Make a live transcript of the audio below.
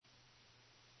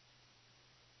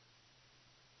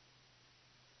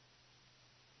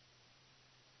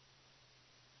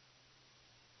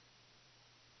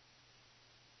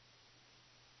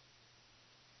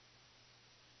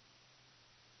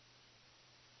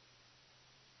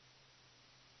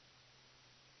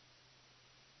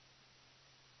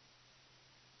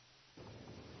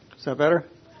Is that better?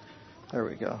 There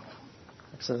we go.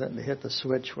 Accidentally hit the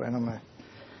switch when I'm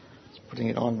putting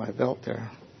it on my belt there.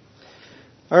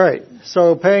 All right.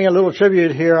 So paying a little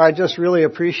tribute here, I just really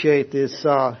appreciate this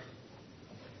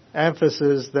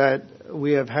emphasis that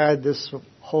we have had this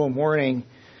whole morning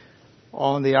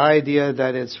on the idea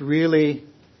that it's really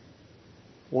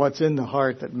what's in the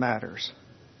heart that matters.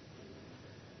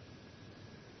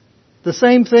 The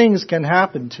same things can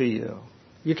happen to you.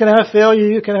 You can have failure,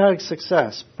 you can have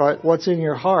success, but what's in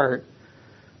your heart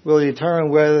will determine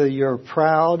whether you're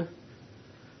proud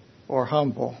or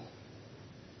humble.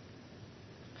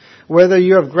 Whether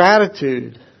you have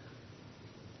gratitude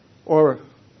or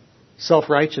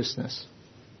self-righteousness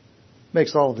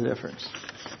makes all the difference.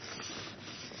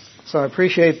 So I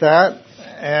appreciate that.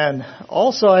 And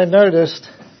also I noticed,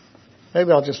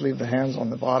 maybe I'll just leave the hands on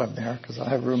the bottom there because I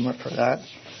have room for that.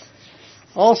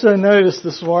 Also noticed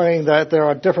this morning that there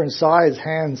are different size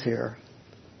hands here.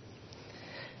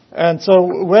 And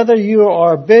so whether you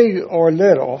are big or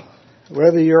little,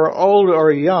 whether you're old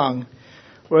or young,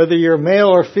 whether you're male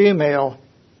or female,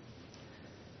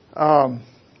 it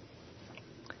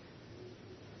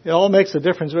all makes a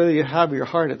difference whether you have your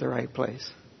heart at the right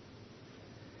place.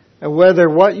 And whether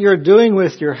what you're doing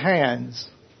with your hands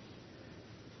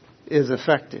is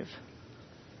effective.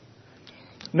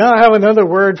 Now I have another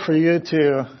word for you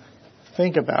to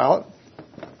think about.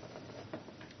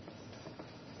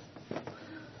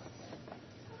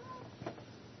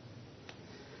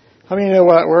 How many know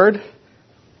that word?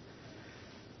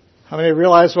 How many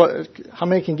realize how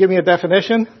many can give me a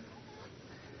definition?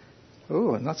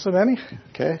 Ooh, not so many?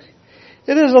 Okay.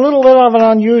 It is a little bit of an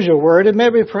unusual word, and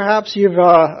maybe perhaps you've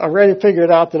already figured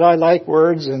out that I like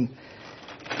words, and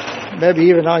maybe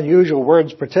even unusual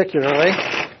words particularly.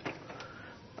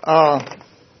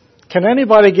 Can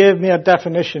anybody give me a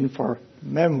definition for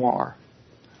memoir?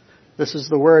 This is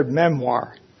the word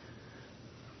memoir.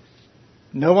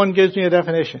 No one gives me a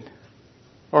definition.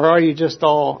 Or are you just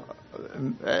all... He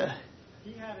had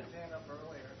his hand up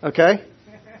earlier. Okay.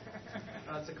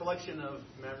 It's a collection of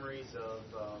memories of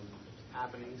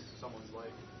happenings, someone's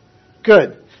life.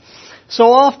 Good.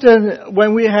 So often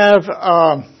when we have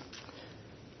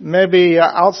maybe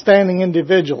outstanding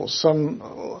individuals, some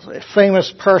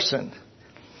famous person,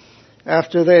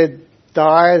 after they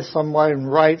die, someone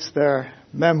writes their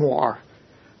memoir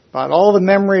about all the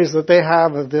memories that they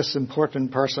have of this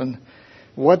important person,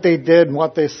 what they did and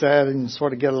what they said, and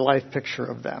sort of get a life picture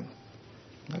of them.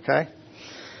 Okay?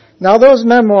 Now those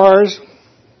memoirs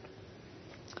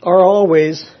are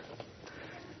always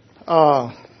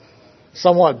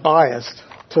somewhat biased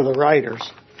to the writers,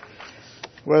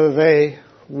 whether they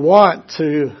want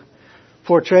to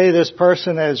portray this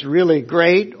person as really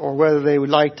great or whether they would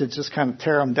like to just kind of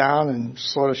tear them down and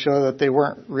sort of show that they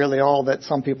weren't really all that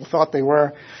some people thought they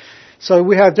were. So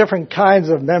we have different kinds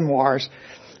of memoirs.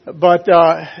 But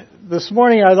this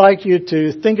morning I'd like you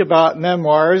to think about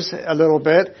memoirs a little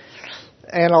bit.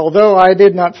 And although I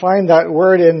did not find that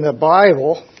word in the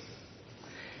Bible,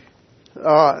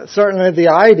 certainly the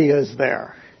idea is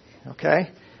there.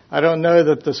 Okay? I don't know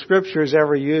that the scriptures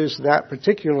ever used that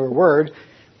particular word.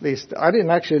 At least I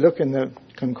didn't actually look in the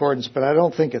concordance, but I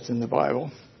don't think it's in the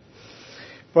Bible.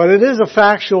 But it is a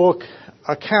factual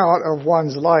account of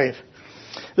one's life.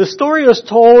 The story is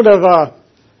told of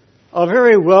a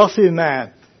very wealthy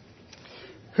man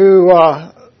who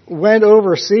went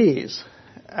overseas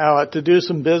to do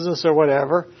some business or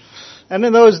whatever. And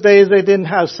in those days, they didn't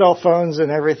have cell phones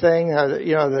and everything,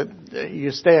 that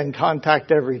you stay in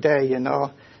contact every day,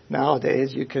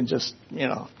 Nowadays, you can just,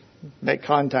 make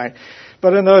contact.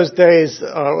 But in those days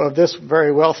of this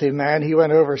very wealthy man, he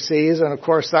went overseas, and of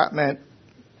course that meant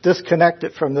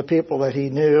disconnected from the people that he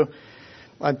knew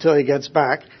until he gets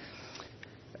back.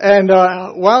 And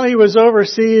while he was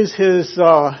overseas, his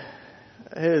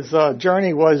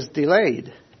journey was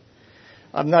delayed.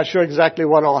 I'm not sure exactly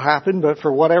what all happened, but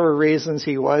for whatever reasons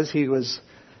he was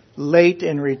late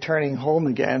in returning home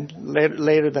again,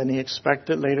 later than he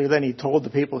expected, later than he told the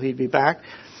people he'd be back.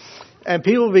 And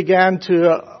people began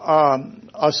to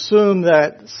assume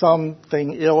that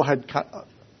something ill had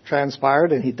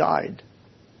transpired and he died,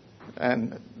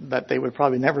 and that they would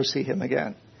probably never see him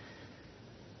again.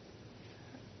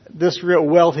 This real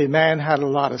wealthy man had a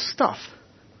lot of stuff.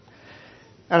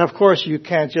 And of course you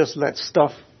can't just let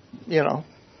stuff, be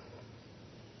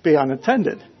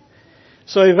unattended.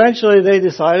 So eventually they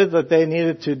decided that they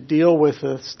needed to deal with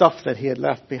the stuff that he had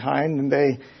left behind, and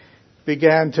they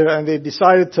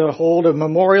decided to hold a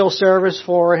memorial service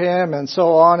for him and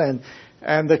so on,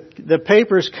 and the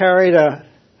papers carried a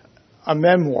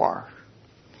memoir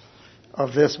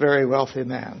of this very wealthy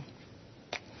man.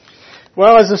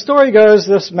 Well, as the story goes,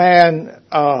 this man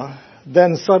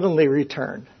then suddenly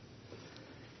returned.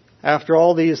 After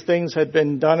all these things had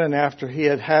been done and after he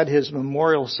had had his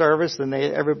memorial service and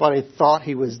everybody thought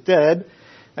he was dead,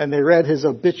 and they read his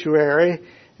obituary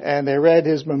and they read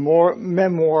his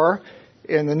memoir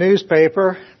in the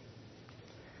newspaper,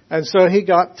 and so he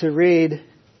got to read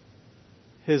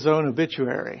his own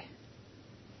obituary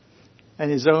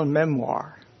and his own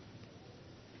memoir.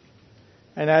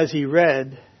 And as he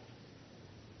read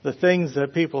the things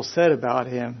that people said about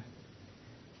him,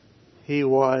 he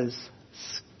was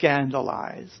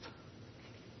scandalized.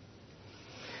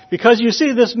 Because you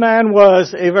see, this man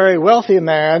was a very wealthy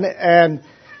man, and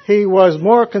he was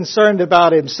more concerned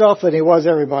about himself than he was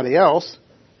everybody else.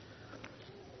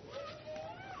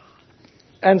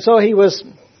 And so he was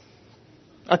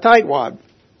a tightwad.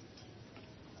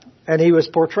 And he was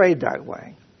portrayed that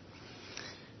way.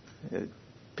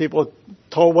 People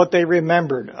told what they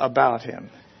remembered about him.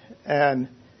 And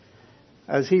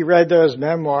as he read those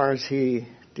memoirs, he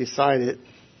decided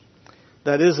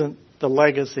that isn't the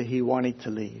legacy he wanted to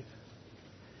leave.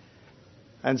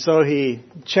 And so he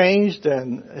changed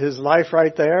and his life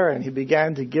right there, and he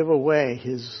began to give away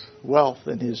his wealth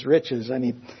and his riches.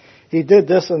 And he did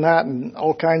this and that and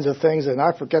all kinds of things, and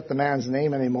I forget the man's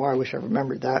name anymore. I wish I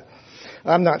remembered that.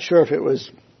 I'm not sure if it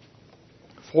was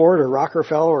Ford or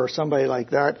Rockefeller or somebody like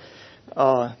that.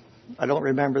 I don't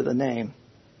remember the name.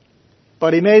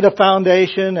 But he made a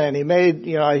foundation, and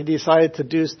he decided to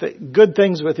do good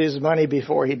things with his money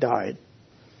before he died.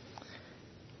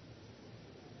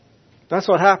 That's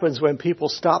what happens when people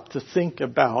stop to think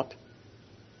about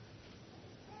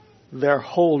their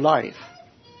whole life.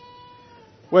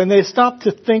 When they stop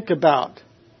to think about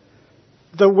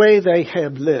the way they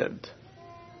have lived.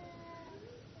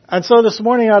 And so this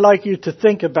morning I'd like you to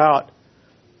think about,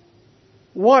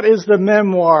 what is the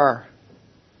memoir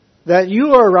that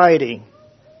you are writing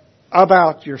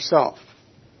about yourself?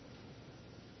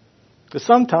 Because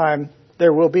sometime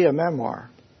there will be a memoir.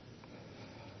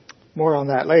 More on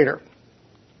that later.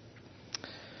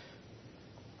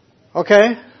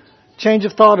 Okay, change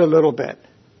of thought a little bit.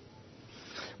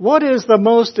 What is the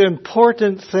most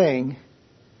important thing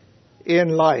in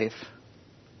life?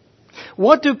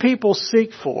 What do people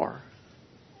seek for?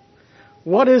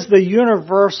 What is the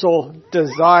universal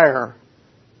desire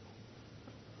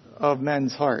of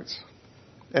men's hearts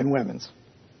and women's?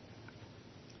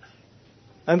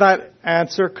 And that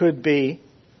answer could be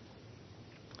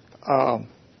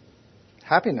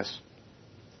happiness.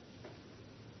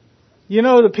 You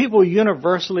know, the people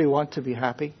universally want to be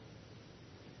happy.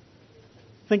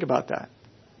 Think about that.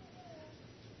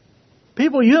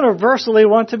 People universally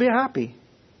want to be happy.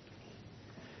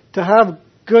 To have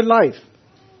good life.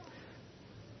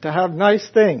 To have nice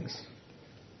things.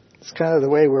 It's kind of the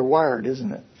way we're wired,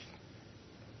 isn't it?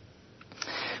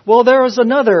 Well, there was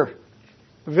another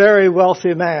very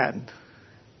wealthy man.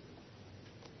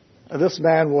 This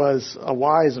man was a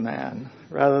wise man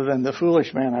rather than the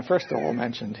foolish man I first of all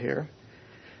mentioned here.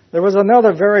 There was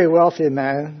another very wealthy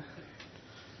man,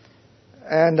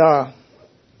 and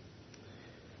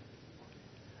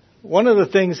one of the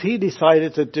things he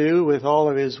decided to do with all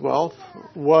of his wealth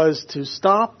was to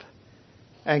stop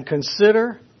and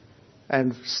consider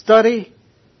and study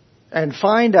and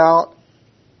find out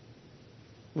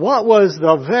what was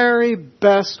the very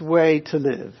best way to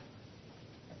live.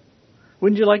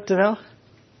 Wouldn't you like to know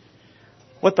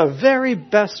what the very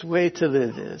best way to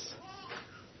live is?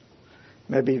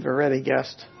 Maybe you've already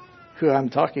guessed who I'm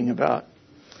talking about.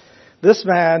 This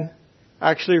man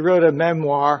actually wrote a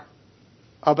memoir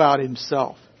about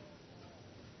himself.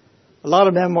 A lot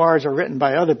of memoirs are written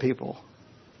by other people,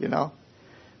 you know.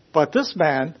 But this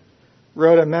man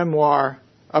wrote a memoir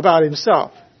about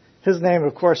himself. His name,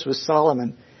 of course, was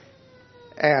Solomon,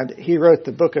 and he wrote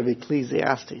the book of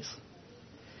Ecclesiastes.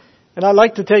 And I'd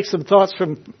like to take some thoughts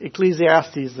from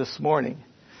Ecclesiastes this morning.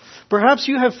 Perhaps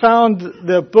you have found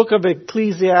the book of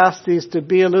Ecclesiastes to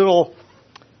be a little,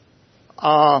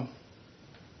 how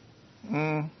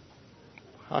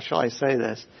shall I say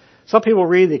this? Some people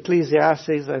read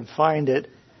Ecclesiastes and find it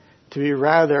to be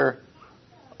rather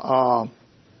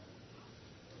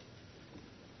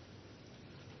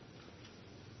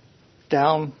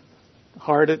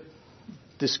downhearted,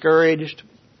 discouraged,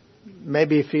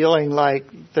 maybe feeling like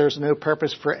there's no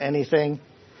purpose for anything,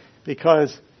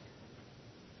 because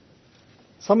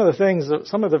some of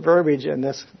the verbiage in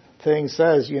this thing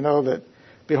says, you know, that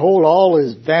behold, all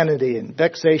is vanity and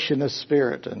vexation of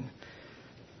spirit, and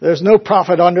there's no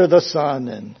profit under the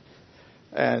sun,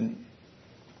 and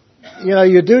you know,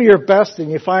 you do your best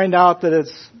and you find out that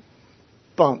it's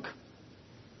bunk.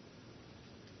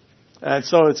 And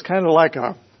so it's kind of like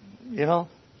a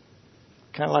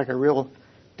real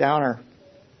downer.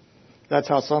 That's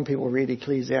how some people read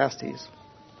Ecclesiastes.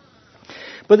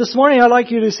 But this morning I'd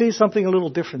like you to see something a little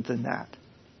different than that.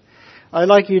 I'd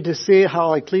like you to see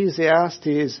how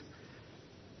Ecclesiastes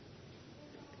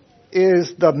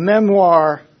is the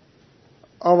memoir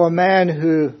of a man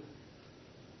who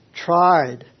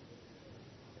tried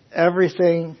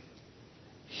everything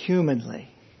humanly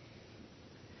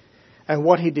and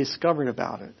what he discovered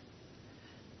about it.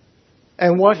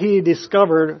 And what he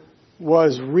discovered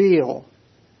was real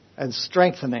and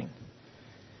strengthening,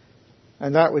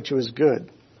 and that which was good.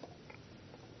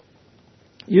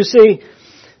 You see,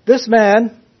 this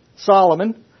man,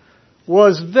 Solomon,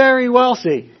 was very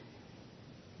wealthy.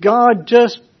 God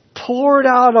just poured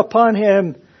out upon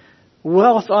him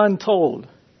wealth untold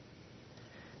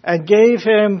and gave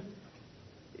him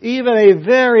even a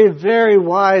very, very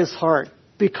wise heart.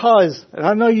 Because, and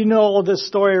I know you know all this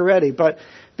story already, but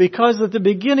because at the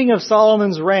beginning of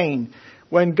Solomon's reign,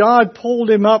 when God pulled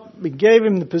him up and gave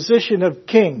him the position of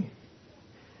king,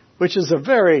 which is a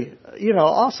very,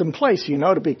 awesome place,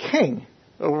 to be king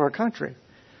over a country.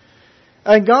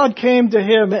 And God came to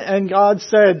him and God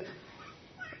said,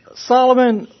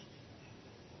 Solomon,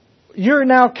 you're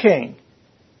now king.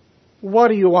 What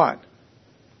do you want?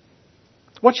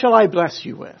 What shall I bless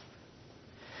you with?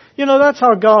 That's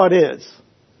how God is.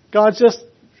 God's just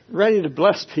ready to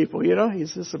bless people,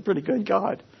 He's just a pretty good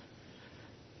God.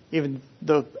 Even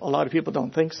though a lot of people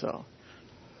don't think so.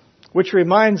 Which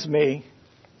reminds me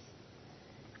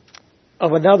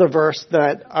of another verse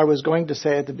that I was going to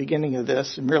say at the beginning of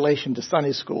this in relation to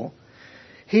Sunday school.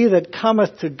 He that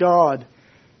cometh to God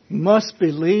must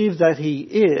believe that He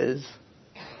is,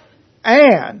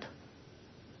 and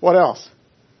what else?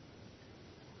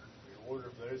 Rewarder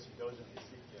of those who diligently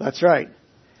seek Him. That's right.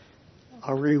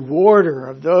 A rewarder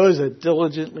of those that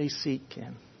diligently seek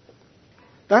Him.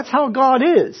 That's how God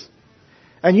is.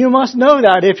 And you must know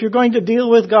that if you're going to deal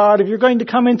with God, if you're going to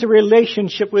come into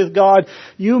relationship with God,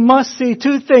 you must see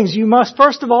two things. You must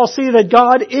first of all see that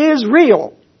God is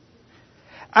real.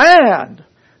 And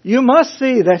you must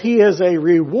see that He is a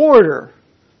rewarder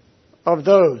of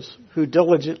those who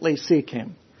diligently seek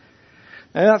Him.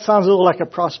 And that sounds a little like a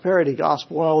prosperity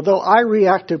gospel, although I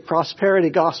react to prosperity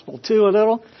gospel too a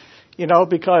little,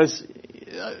 because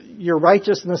your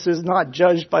righteousness is not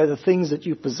judged by the things that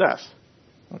you possess.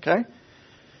 Okay?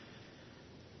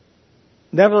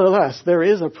 Nevertheless, there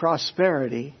is a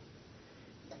prosperity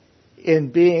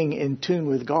in being in tune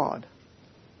with God.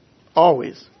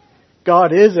 Always.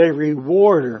 God is a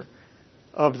rewarder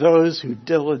of those who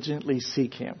diligently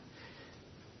seek Him.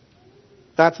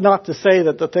 That's not to say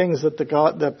that the things that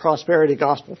the prosperity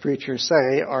gospel preachers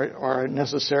say are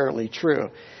necessarily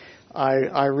true.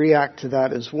 I react to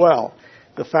that as well.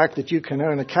 The fact that you can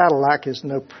own a Cadillac is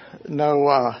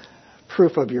no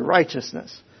proof of your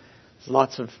righteousness. There's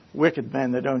lots of wicked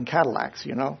men that own Cadillacs,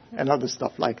 and other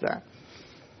stuff like that.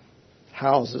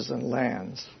 Houses and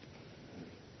lands.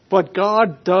 But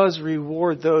God does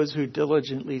reward those who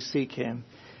diligently seek Him,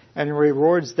 and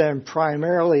rewards them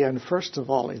primarily and first of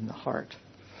all in the heart.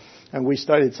 And we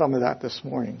studied some of that this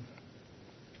morning.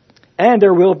 And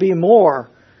there will be more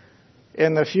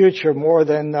in the future, more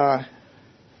than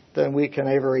we can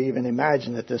ever even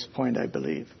imagine at this point, I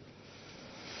believe.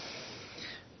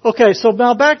 Okay, so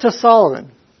now back to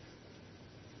Solomon.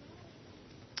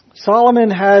 Solomon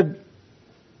had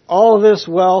all of this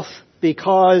wealth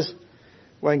because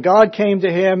when God came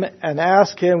to him and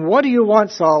asked him, "What do you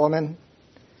want, Solomon?"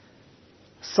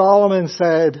 Solomon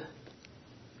said,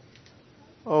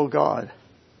 "Oh God,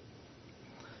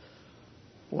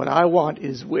 what I want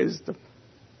is wisdom.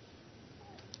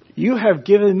 You have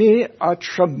given me a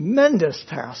tremendous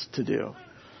task to do.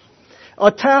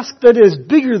 A task that is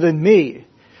bigger than me.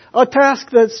 A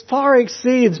task that far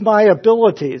exceeds my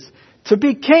abilities. To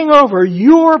be king over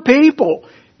your people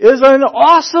is an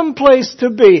awesome place to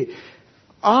be.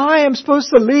 I am supposed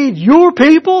to lead your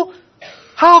people?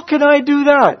 How can I do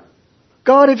that?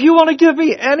 God, if you want to give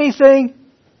me anything,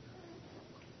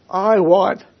 I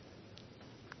want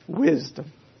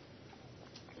wisdom.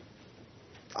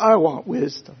 I want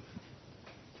wisdom."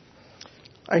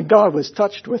 And God was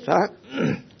touched with that.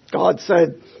 God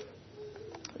said,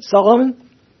 "Solomon,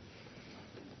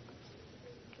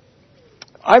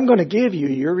 I'm going to give you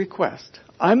your request.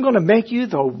 I'm going to make you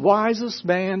the wisest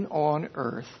man on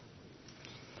earth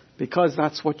because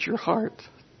that's what your heart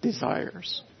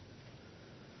desires.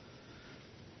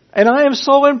 And I am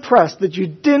so impressed that you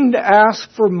didn't ask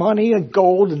for money and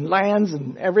gold and lands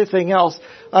and everything else.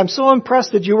 I'm so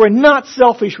impressed that you were not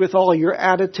selfish with all your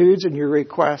attitudes and your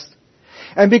requests.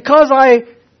 And because I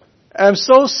am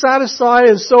so satisfied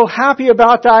and so happy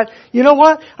about that. You know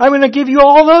what? I'm going to give you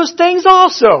all those things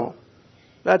also.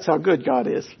 That's how good God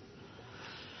is.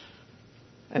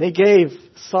 And He gave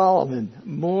Solomon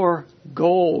more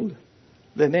gold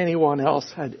than anyone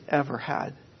else had ever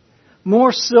had.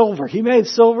 More silver. He made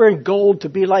silver and gold to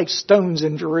be like stones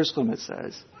in Jerusalem, it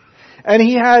says. And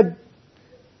he had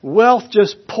wealth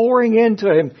just pouring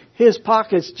into him. His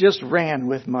pockets just ran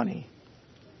with money.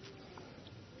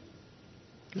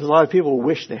 There's a lot of people who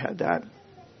wish they had that.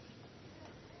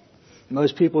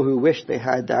 Most people who wish they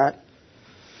had that,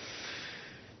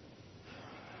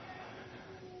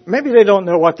 maybe they don't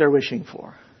know what they're wishing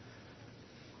for.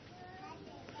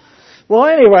 Well,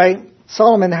 anyway,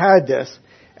 Solomon had this.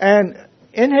 And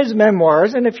in his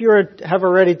memoirs, and if you have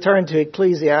already turned to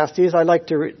Ecclesiastes, I'd like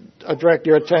to direct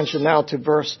your attention now to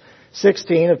verse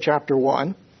 16 of chapter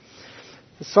 1.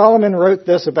 Solomon wrote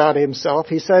this about himself.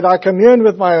 He said, I communed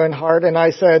with my own heart, and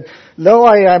I said, Lo,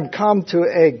 I am come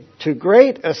to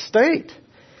great estate,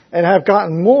 and have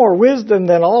gotten more wisdom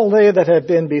than all they that have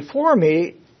been before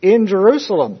me in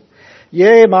Jerusalem.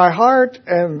 Yea, my heart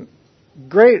and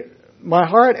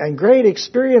great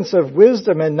experience of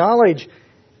wisdom and knowledge,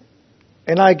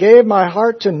 and I gave my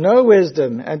heart to know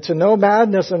wisdom and to know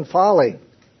madness and folly.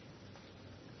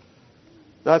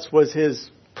 That was his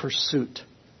pursuit.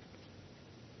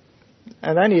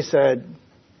 And then he said,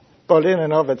 but in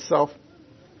and of itself,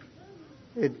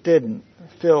 it didn't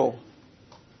fill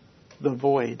the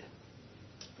void.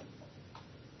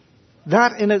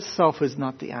 That in itself is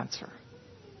not the answer.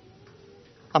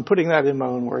 I'm putting that in my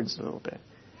own words a little bit.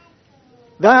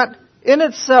 That in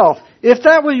itself, if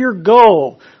that were your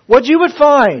goal, what you would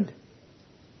find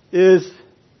is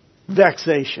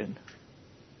vexation.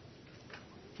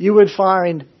 You would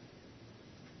find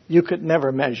you could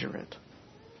never measure it.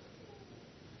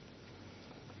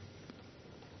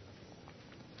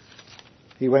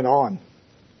 He went on.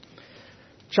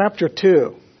 Chapter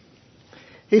 2.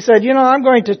 He said, I'm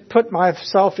going to put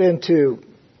myself into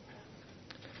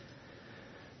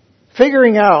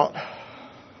figuring out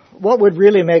what would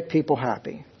really make people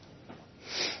happy.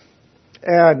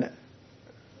 And,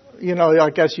 I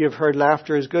guess you've heard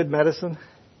laughter is good medicine.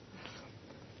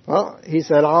 Well, he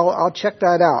said, I'll check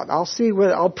that out.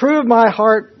 I'll prove my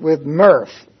heart with mirth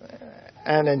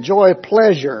and enjoy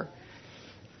pleasure.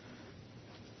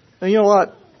 And you know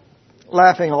what?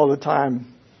 Laughing all the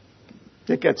time,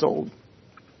 it gets old.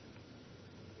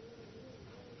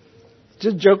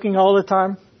 Just joking all the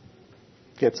time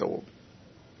gets old.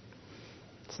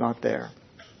 It's not there.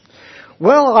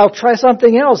 Well, I'll try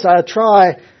something else. I'll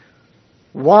try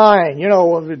wine.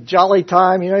 Jolly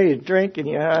time. You drink and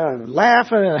you laugh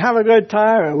and have a good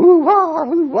time and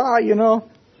woo-wah.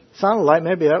 Sounded like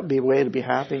maybe that would be a way to be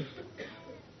happy.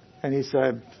 And he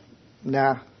said,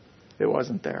 nah, it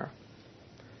wasn't there.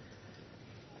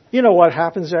 You know what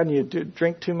happens when you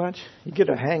drink too much? You get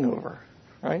a hangover,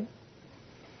 right?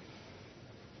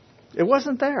 It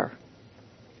wasn't there.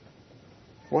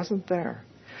 It wasn't there.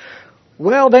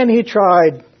 Well, then he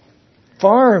tried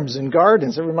farms and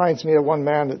gardens. It reminds me of one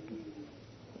man that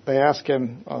they asked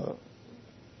him,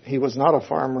 he was not a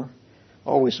farmer,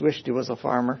 always wished he was a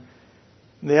farmer.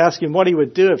 And they asked him what he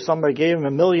would do if somebody gave him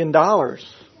 $1 million.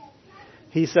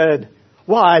 He said,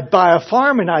 well, I'd buy a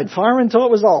farm and I'd farm until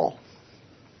it was all.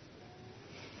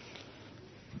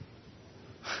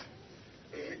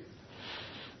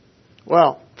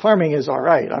 Well, farming is all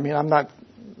right. I mean, I'm not,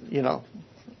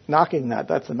 knocking that.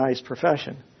 That's a nice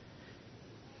profession.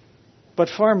 But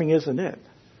farming isn't it.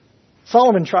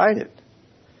 Solomon tried it.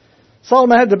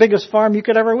 Solomon had the biggest farm you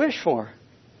could ever wish for.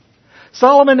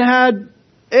 Solomon had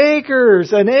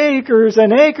acres and acres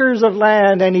and acres of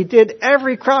land, and he did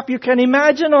every crop you can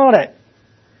imagine on it.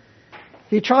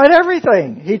 He tried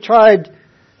everything. He tried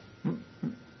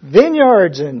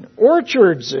vineyards and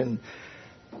orchards and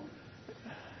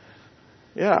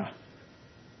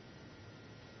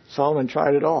Solomon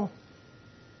tried it all.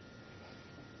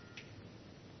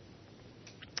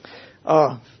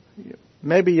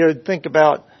 Maybe you'd think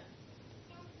about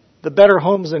the Better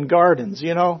Homes and Gardens,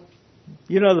 the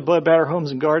Better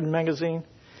Homes and Garden magazine?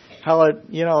 How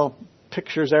it,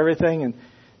 pictures everything. And do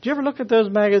you ever look at those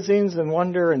magazines and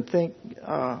wonder and think,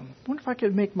 wonder if I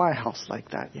could make my house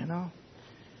like that,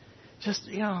 Just,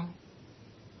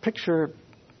 picture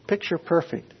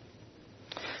perfect.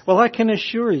 Well, I can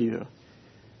assure you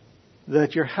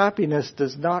that your happiness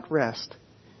does not rest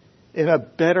in a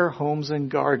Better Homes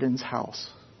and Gardens house.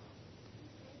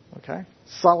 Okay?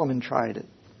 Solomon tried it.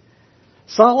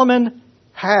 Solomon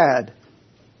had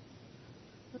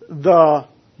the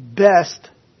best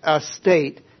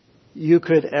estate you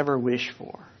could ever wish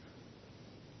for.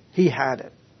 He had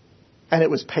it. And it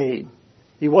was paid.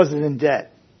 He wasn't in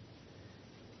debt.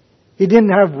 He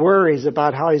didn't have worries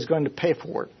about how he's going to pay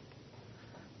for it.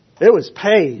 It was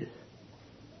paid.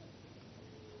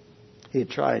 He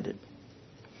tried it.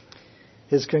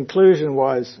 His conclusion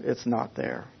was, it's not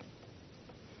there.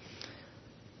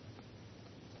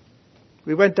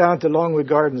 We went down to Longwood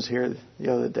Gardens here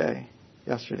the other day.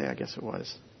 Yesterday, I guess it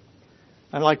was.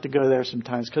 I like to go there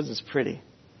sometimes because it's pretty.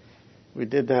 We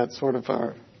did that sort of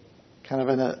our kind of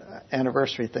an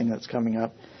anniversary thing that's coming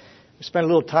up. We spent a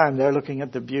little time there looking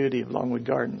at the beauty of Longwood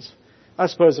Gardens. I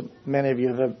suppose many of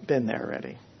you have been there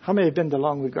already. How many have been to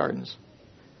Longwood Gardens?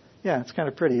 Yeah, it's kind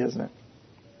of pretty, isn't it?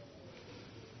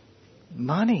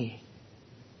 Money.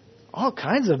 All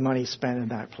kinds of money spent in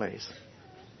that place.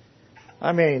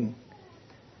 I mean,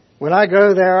 when I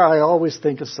go there, I always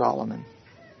think of Solomon.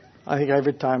 I think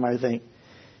every time I think,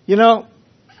 you know,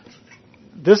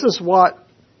 this is what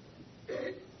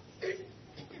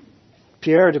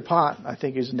Pierre Dupont, I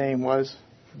think his name was,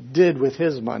 did with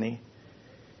his money.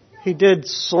 He did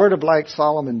sort of like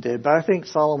Solomon did, but I think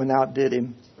Solomon outdid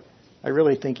him. I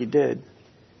really think he did.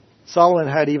 Solomon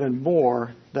had even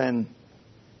more than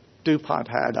DuPont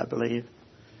had, I believe.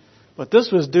 But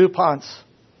this was DuPont's,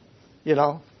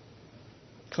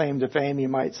 claim to fame, you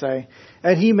might say.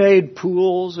 And he made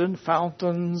pools and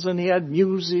fountains, and he had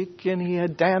music, and he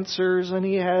had dancers, and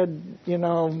he had, a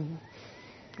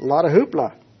lot of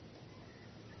hoopla.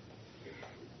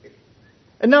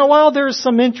 And now, while there's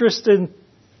some interest in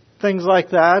things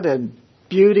like that, and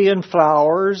beauty and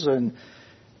flowers, and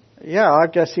I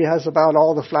guess he has about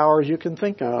all the flowers you can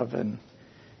think of, and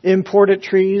imported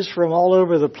trees from all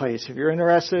over the place. If you're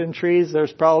interested in trees,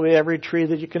 there's probably every tree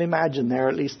that you can imagine there,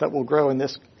 at least that will grow in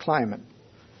this climate.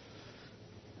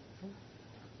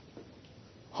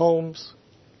 Homes,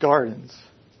 gardens,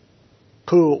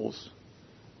 pools,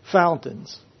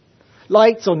 fountains,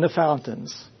 lights on the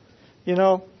fountains,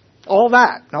 all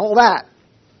that.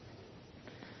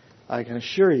 I can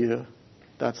assure you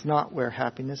that's not where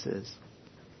happiness is.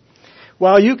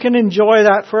 Well, you can enjoy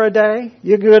that for a day.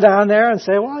 You go down there and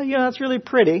say, well, it's really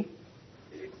pretty.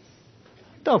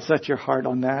 Don't set your heart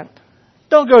on that.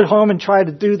 Don't go home and try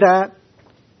to do that.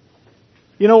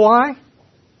 You know why?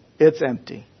 It's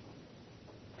empty.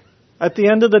 At the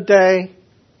end of the day,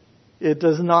 it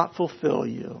does not fulfill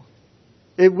you.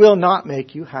 It will not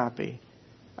make you happy,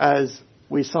 as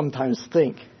we sometimes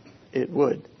think it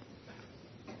would.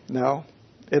 No,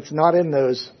 it's not in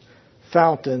those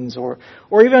fountains or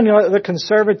even the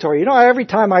conservatory. Every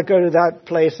time I go to that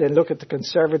place and look at the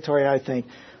conservatory, I think,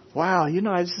 wow,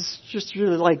 I just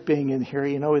really like being in here,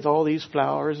 with all these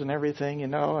flowers and everything,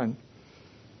 and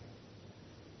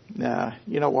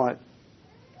you know what?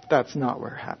 That's not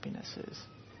where happiness is.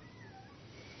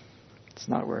 It's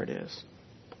not where it is.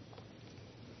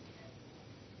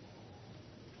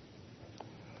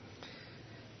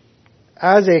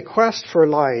 As a quest for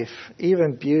life,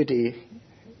 even beauty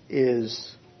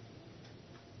is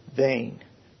vain.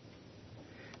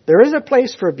 There is a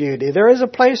place for beauty. There is a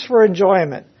place for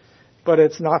enjoyment, but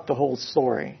it's not the whole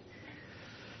story.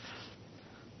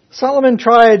 Solomon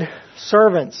tried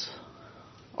servants.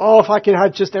 Oh, if I could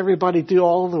have just everybody do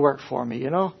all of the work for me,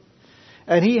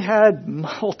 And he had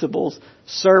multiple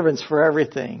servants for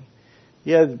everything.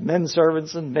 He had men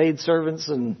servants and maid servants,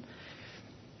 and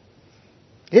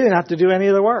he didn't have to do any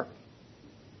of the work.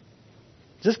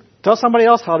 Just tell somebody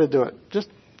else how to do it.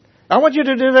 I want you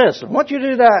to do this. I want you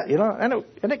to do that,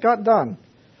 and it got done.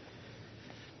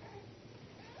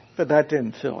 But that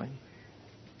didn't fill him.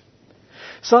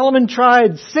 Solomon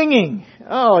tried singing.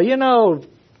 Oh,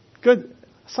 good.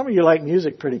 Some of you like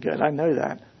music pretty good. I know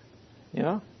that.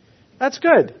 That's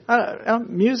good.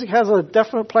 Music has a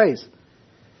definite place.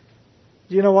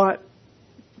 You know what?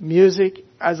 Music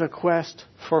as a quest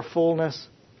for fullness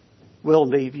will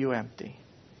leave you empty.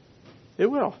 It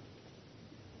will.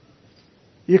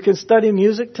 You can study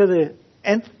music to the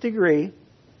nth degree,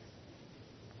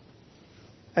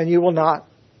 and you will not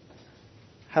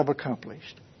have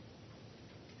accomplished.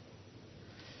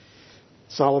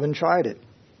 Solomon tried it.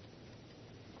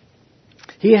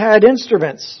 He had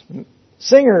instruments,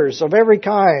 singers of every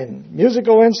kind,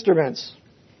 musical instruments.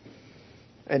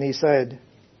 And he said,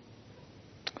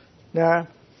 nah,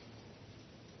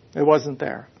 it wasn't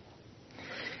there.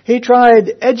 He tried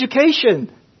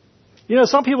education.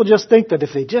 Some people just think that if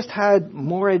they just had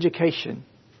more education.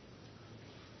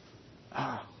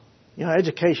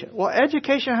 Education. Well,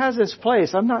 education has its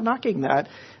place. I'm not knocking that.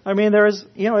 I mean,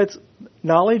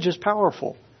 knowledge is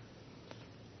powerful.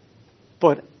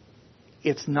 But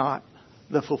it's not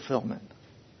the fulfillment.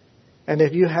 And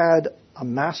if you had a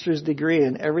master's degree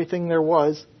in everything there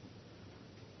was,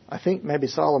 I think maybe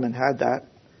Solomon had that,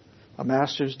 a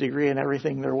master's degree in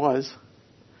everything there was.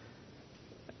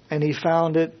 And he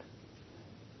found it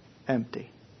empty.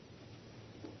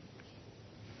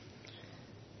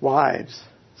 Wives.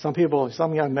 Some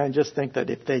young men just think that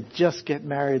if they just get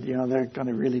married, they're going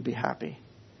to really be happy.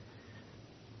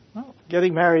 Well,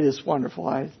 getting married is wonderful.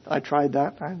 I tried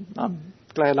that. I'm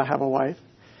glad I have a wife.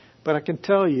 But I can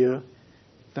tell you,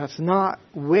 that's not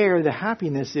where the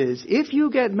happiness is. If you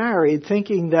get married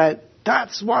thinking that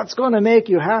that's what's going to make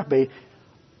you happy,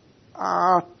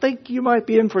 I think you might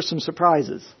be in for some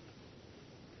surprises.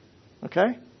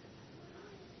 Okay?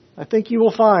 I think you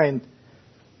will find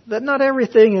that not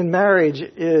everything in marriage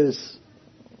is,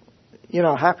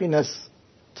 happiness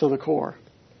to the core.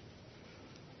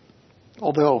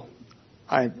 Although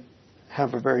I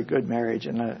have a very good marriage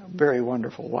and a very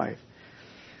wonderful wife.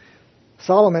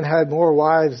 Solomon had more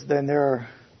wives than there are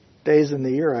days in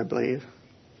the year, I believe.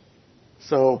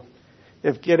 So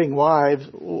if getting a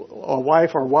wife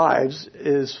or wives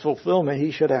is fulfillment,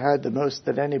 he should have had the most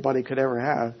that anybody could ever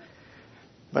have.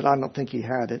 But I don't think he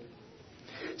had it.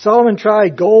 Solomon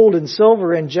tried gold and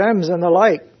silver and gems and the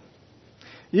like.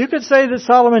 You could say that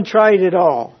Solomon tried it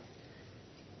all.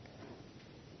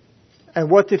 And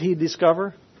what did he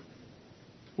discover?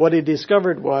 What he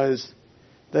discovered was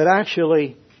that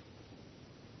actually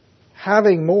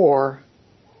having more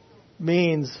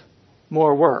means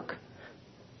more work.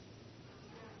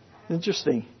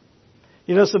 Interesting.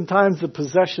 Sometimes the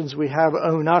possessions we have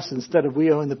own us instead of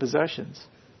we own the possessions.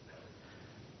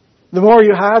 The more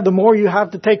you have, the more you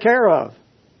have to take care of.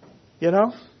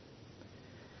 And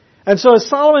so as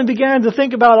Solomon began to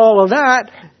think about all of that,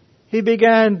 he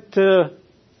began to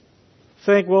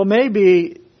think, well,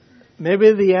 maybe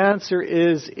the answer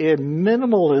is in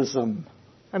minimalism.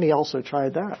 And he also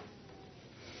tried that.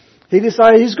 He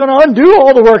decided he's going to undo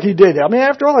all the work he did.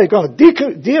 After all, he's going to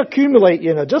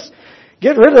deaccumulate, just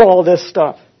get rid of all this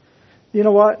stuff. You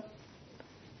know what?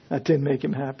 That didn't make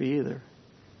him happy either.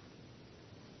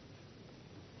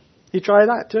 He tried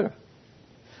that too.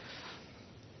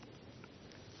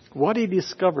 What he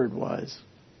discovered was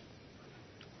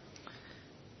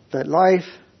that life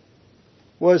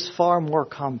was far more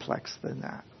complex than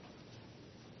that.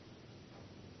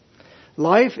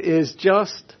 Life is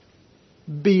just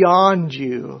beyond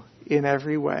you in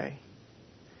every way.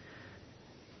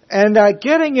 And that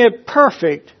getting it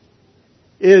perfect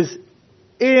is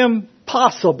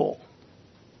impossible.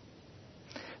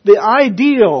 The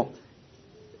ideal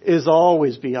is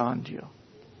always beyond you.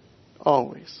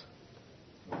 Always.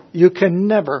 You can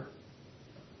never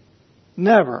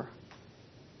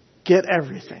get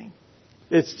everything.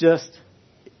 It's just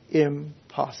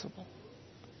impossible.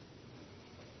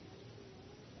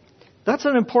 That's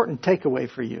an important takeaway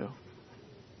for you.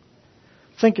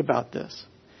 Think about this.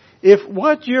 If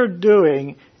what you're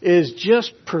doing is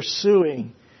just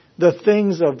pursuing the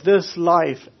things of this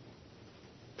life,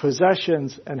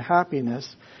 possessions and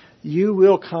happiness, you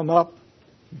will come up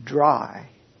dry,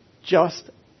 just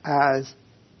as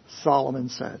Solomon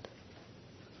said.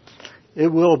 It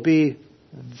will be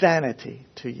vanity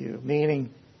to you, meaning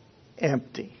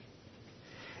empty.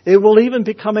 It will even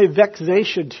become a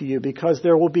vexation to you because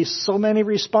there will be so many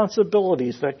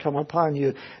responsibilities that come upon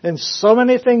you and so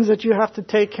many things that you have to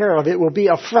take care of. It will be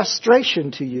a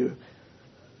frustration to you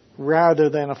rather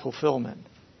than a fulfillment.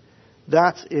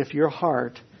 That's if your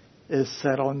heart is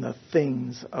set on the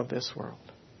things of this world.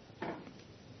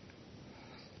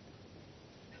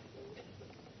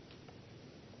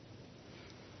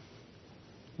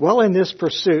 Well, in this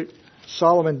pursuit,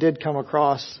 Solomon did come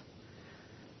across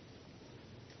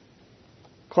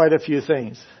quite a few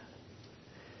things.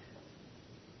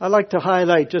 I'd like to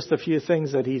highlight just a few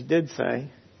things that he did say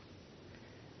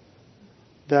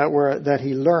that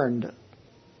he learned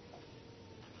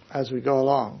as we go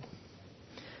along.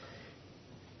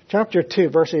 Chapter 2,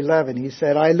 verse 11, he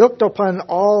said, I looked upon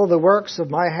all the works of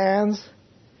my hands,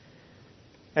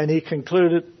 and he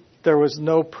concluded there was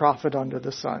no profit under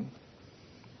the sun.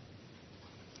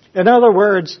 In other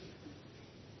words,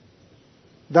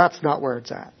 that's not where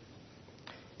it's at.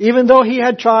 Even though he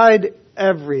had tried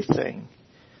everything.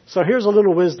 So here's a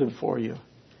little wisdom for you.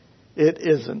 It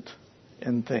isn't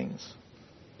in things.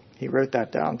 He wrote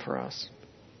that down for us.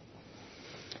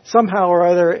 Somehow or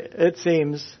other, it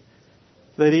seems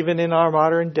that even in our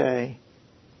modern day,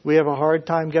 we have a hard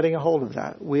time getting a hold of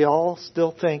that. We all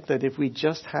still think that if we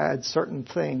just had certain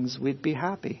things, we'd be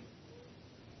happy.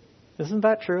 Isn't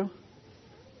that true?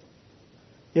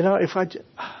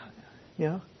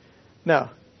 No.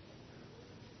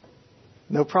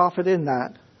 No profit in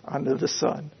that under the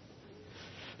sun.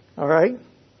 All right?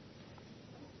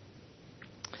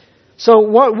 So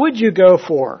what would you go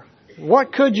for?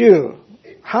 What could you?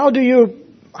 How do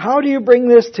you bring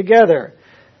this together?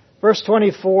 Verse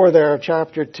 24 there,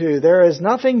 chapter 2. There is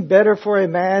nothing better for a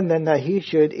man than that he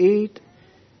should eat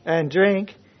and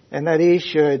drink, and that he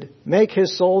should make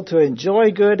his soul to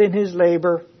enjoy good in his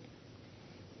labor.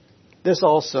 This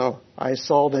also I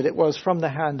saw that it was from the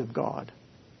hand of God.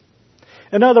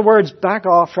 In other words, back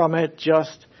off from it.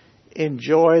 Just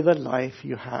enjoy the life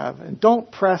you have. And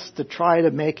don't press to try to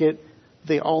make it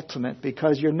the ultimate,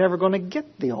 because you're never going to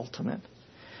get the ultimate.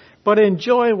 But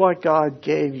enjoy what God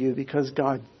gave you because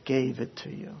God gave it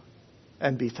to you.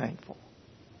 And be thankful.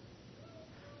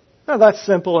 Now that's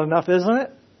simple enough, isn't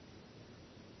it?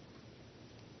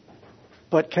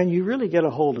 But can you really get a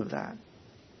hold of that?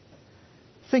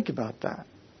 Think about that.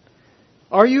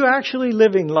 Are you actually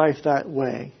living life that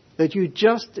way? That you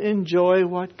just enjoy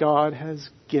what God has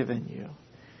given you.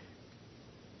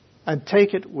 And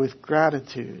take it with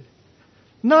gratitude.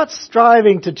 Not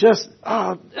striving to just,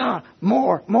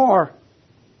 more.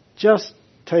 Just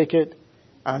take it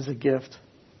as a gift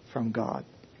from God.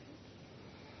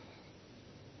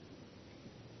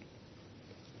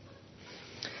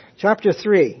 Chapter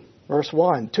 3, verse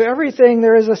 1. To everything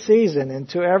there is a season, and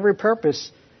to every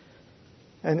purpose,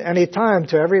 and any time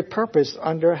to every purpose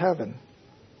under heaven.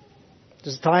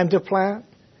 There's time to plant,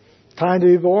 time to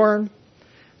be born,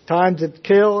 time to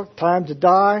kill, time to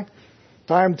die,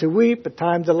 time to weep, a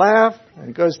time to laugh, and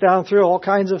it goes down through all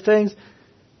kinds of things.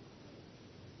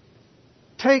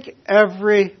 Take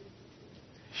every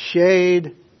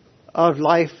shade of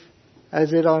life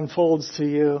as it unfolds to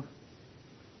you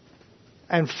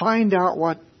and find out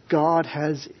what God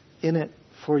has in it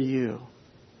for you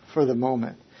for the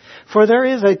moment. For there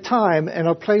is a time and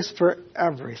a place for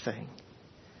everything.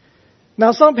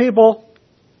 Now some people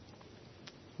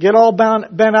get all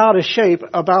bent out of shape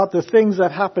about the things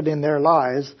that happen in their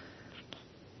lives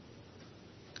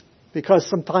because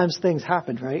sometimes things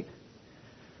happen, right?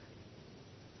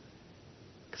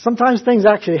 Sometimes things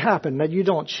actually happen that you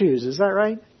don't choose. Is that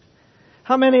right?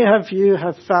 How many of you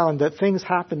have found that things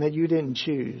happen that you didn't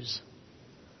choose?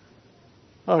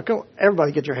 Oh, come,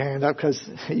 everybody get your hand up because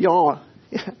y'all,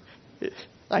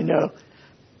 I know.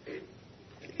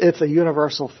 It's a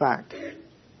universal fact.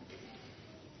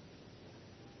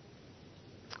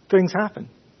 Things happen.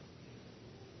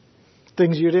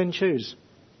 Things you didn't choose.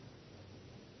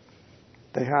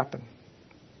 They happen.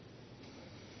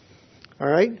 All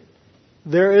right?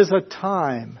 There is a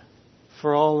time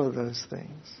for all of those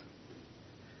things.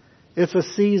 It's a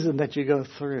season that you go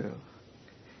through.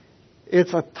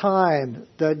 It's a time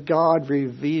that God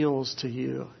reveals to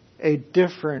you a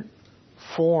different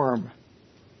form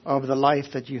of the life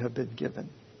that you have been given.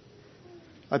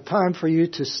 A time for you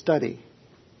to study,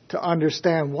 to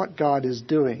understand what God is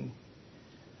doing,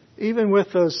 even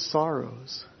with those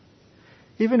sorrows,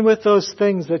 even with those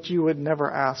things that you would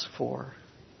never ask for,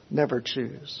 never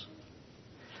choose.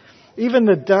 Even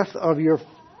the death of your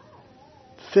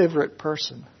favorite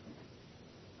person.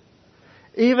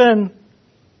 Even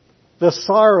the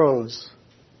sorrows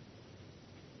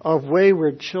of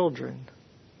wayward children.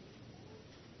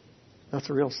 That's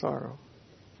a real sorrow.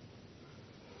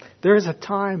 There is a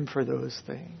time for those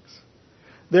things.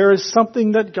 There is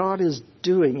something that God is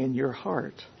doing in your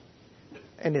heart,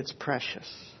 and it's precious.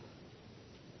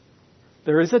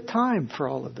 There is a time for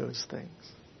all of those things.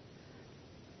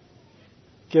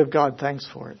 Give God thanks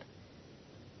for it.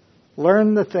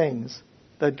 Learn the things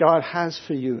that God has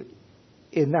for you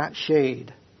in that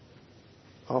shade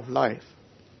of life.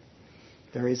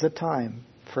 There is a time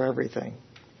for everything.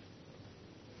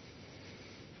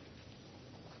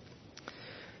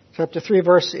 Chapter 3,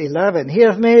 verse 11. He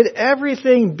hath made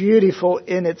everything beautiful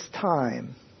in its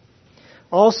time.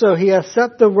 Also, He hath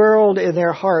set the world in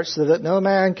their hearts, so that no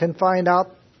man can find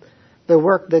out the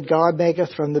work that God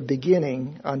maketh from the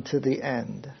beginning unto the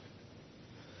end.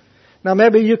 Now,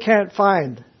 maybe you can't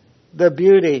find the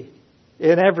beauty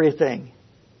in everything.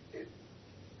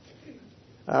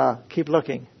 Keep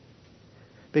looking.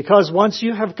 Because once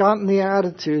you have gotten the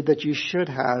attitude that you should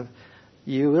have,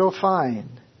 you will find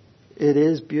it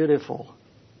is beautiful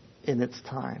in its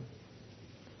time.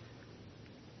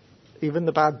 Even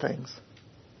the bad things.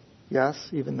 Yes,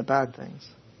 even the bad things.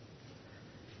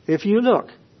 If you look,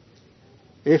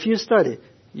 if you study,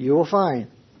 you will find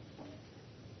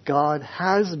God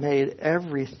has made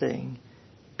everything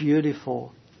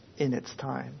beautiful in its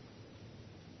time.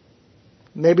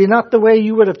 Maybe not the way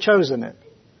you would have chosen it.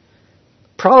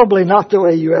 Probably not the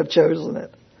way you have chosen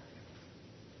it.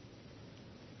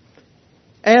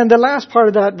 And the last part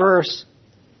of that verse,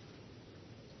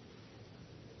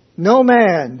 no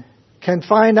man can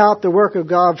find out the work of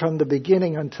God from the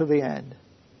beginning until the end.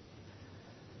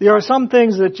 There are some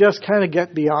things that just kind of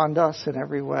get beyond us in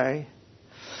every way.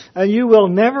 And you will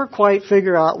never quite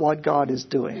figure out what God is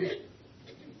doing.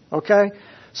 Okay?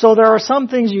 So there are some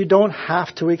things you don't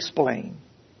have to explain.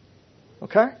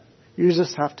 Okay? You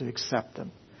just have to accept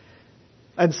them.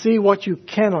 And see what you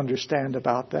can understand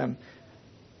about them.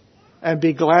 And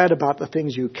be glad about the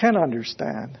things you can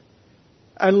understand.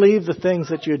 And leave the things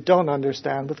that you don't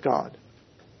understand with God.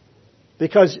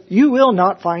 Because you will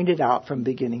not find it out from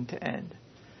beginning to end.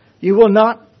 You will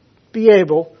not be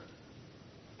able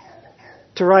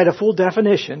to write a full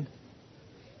definition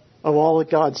of all that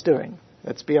God's doing.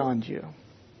 That's beyond you.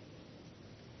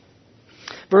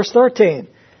 Verse 13.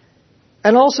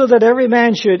 And also that every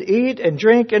man should eat and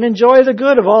drink and enjoy the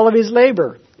good of all of his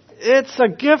labor. It's a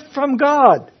gift from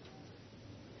God.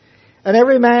 And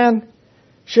every man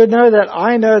should know that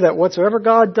I know that whatsoever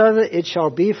God does, it shall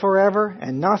be forever.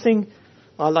 And nothing,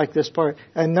 I like this part,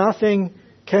 and nothing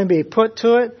can be put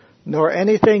to it, nor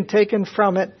anything taken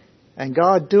from it. And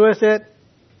God doeth it,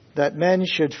 that men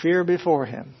should fear before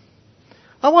Him.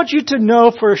 I want you to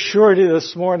know for surety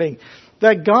this morning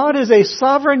that God is a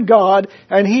sovereign God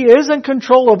and He is in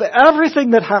control of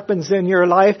everything that happens in your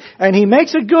life and He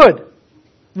makes it good,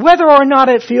 whether or not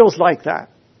it feels like that.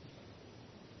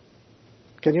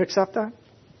 Can you accept that?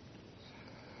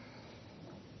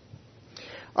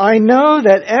 I know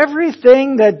that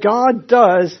everything that God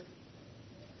does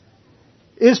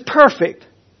is perfect.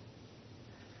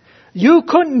 You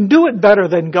couldn't do it better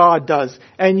than God does,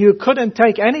 and you couldn't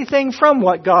take anything from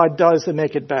what God does to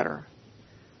make it better.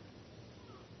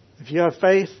 If you have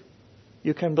faith,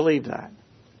 you can believe that.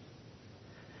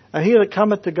 And he that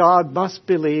cometh to God must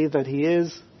believe that He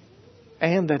is,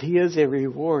 and that He is a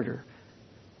rewarder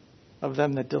of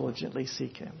them that diligently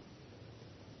seek Him.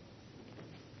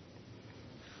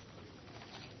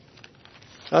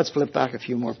 Let's flip back a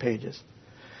few more pages.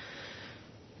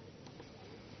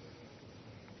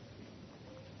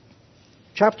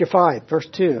 Chapter 5, verse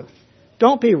 2.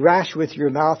 Don't be rash with your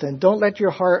mouth, and don't let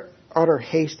your heart utter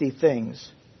hasty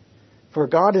things. For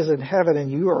God is in heaven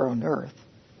and you are on earth.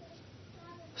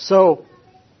 So,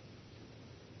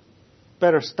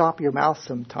 better stop your mouth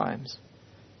sometimes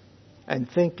and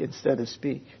think instead of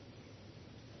speak.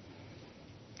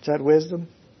 Is that wisdom?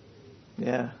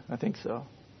 Yeah, I think so.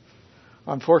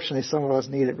 Unfortunately, some of us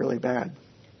need it really bad.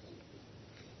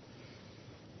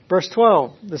 Verse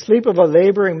 12, the sleep of a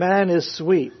laboring man is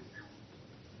sweet.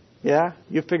 Yeah,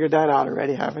 you figured that out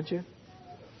already, haven't you?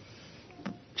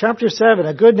 Chapter 7,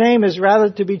 a good name is rather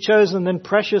to be chosen than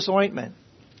precious ointment.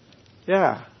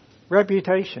 Yeah,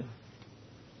 reputation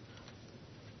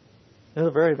is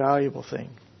a very valuable thing.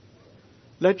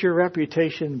 Let your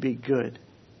reputation be good.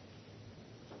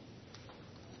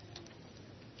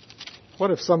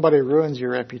 What if somebody ruins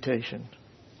your reputation?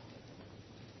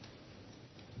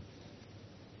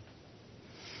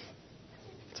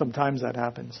 Sometimes that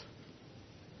happens.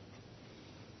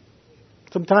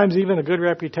 Sometimes even a good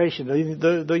reputation,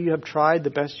 though you have tried the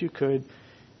best you could,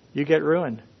 you get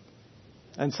ruined.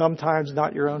 And sometimes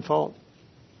not your own fault.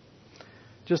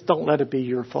 Just don't let it be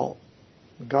your fault.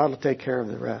 God will take care of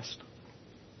the rest.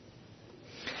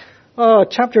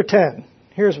 Chapter 10.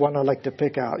 Here's one I'd like to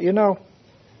pick out.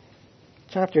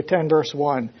 Chapter 10, verse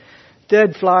 1.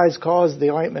 Dead flies cause the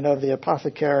ointment of the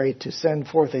apothecary to send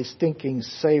forth a stinking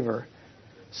savor.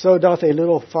 So doth a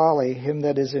little folly him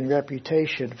that is in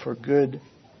reputation for good,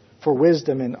 for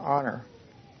wisdom and honor.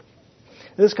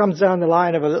 This comes down the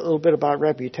line of a little bit about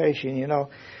reputation.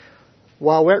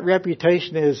 While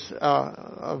reputation is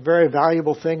a very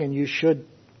valuable thing and you should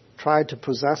try to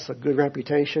possess a good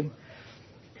reputation,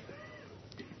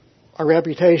 a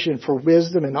reputation for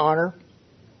wisdom and honor.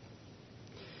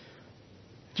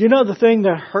 Do you know the thing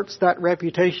that hurts that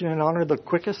reputation and honor the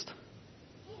quickest?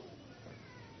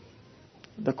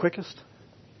 The quickest?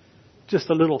 Just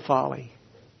a little folly.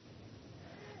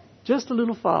 Just a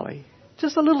little folly.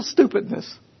 Just a little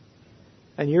stupidness.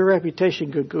 And your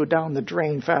reputation could go down the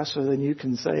drain faster than you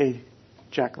can say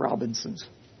Jack Robinson's.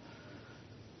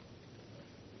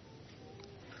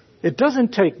 It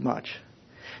doesn't take much.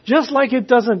 Just like it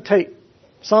doesn't take,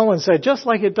 someone said, just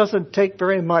like it doesn't take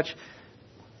very much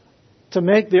to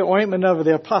make the ointment of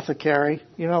the apothecary,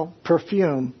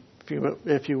 perfume,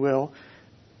 if you will.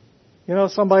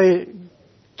 Somebody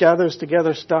gathers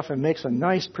together stuff and makes a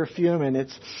nice perfume and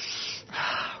it's,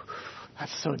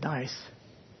 that's so nice.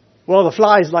 Well, the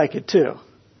flies like it too.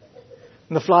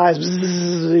 And the flies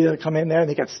come in there and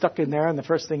they get stuck in there and the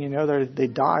first thing you know, they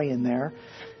die in there.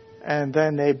 And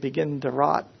then they begin to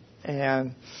rot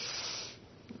and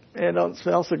it don't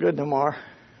smell so good no more.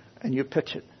 And you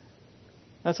pitch it.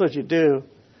 That's what you do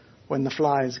when the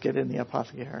flies get in the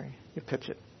apothecary. You pitch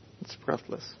it. It's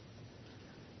worthless.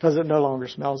 Because it no longer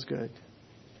smells good.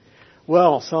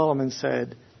 Well, Solomon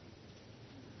said,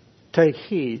 take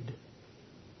heed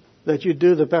that you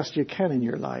do the best you can in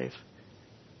your life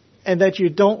and that you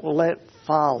don't let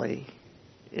folly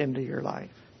into your life.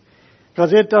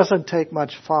 Because it doesn't take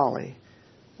much folly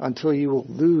until you will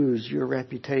lose your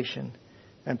reputation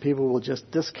and people will just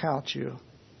discount you.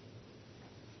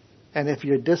 And if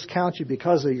you discount you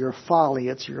because of your folly,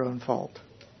 it's your own fault.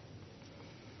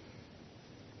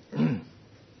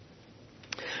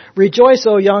 Rejoice,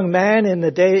 O young man,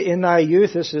 in thy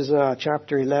youth. This is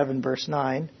chapter 11, verse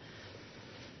 9.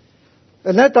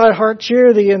 And let thy heart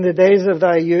cheer thee in the days of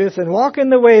thy youth, and walk in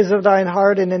the ways of thine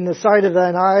heart and in the sight of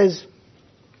thine eyes.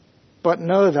 But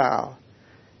know thou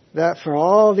that for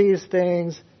all these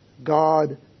things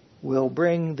God will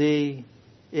bring thee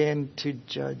into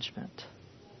judgment.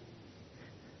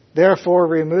 Therefore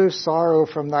remove sorrow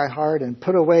from thy heart and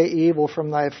put away evil from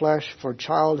thy flesh, for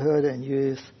childhood and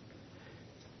youth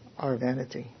are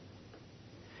vanity.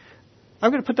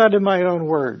 I'm going to put that in my own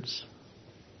words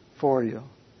for you.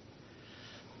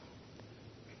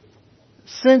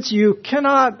 Since you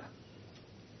cannot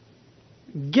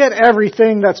get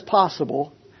everything that's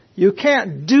possible, you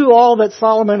can't do all that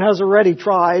Solomon has already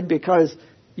tried because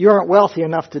you aren't wealthy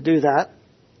enough to do that.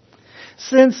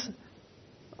 Since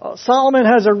Solomon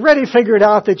has already figured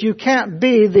out that you can't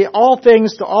be the all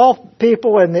things to all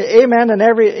people and the amen and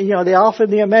every, the alpha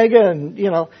and the omega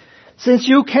and, since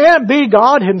you can't be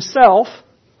God himself,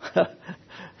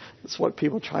 that's what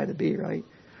people try to be, right?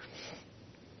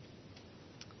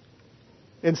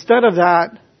 Instead of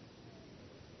that,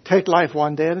 take life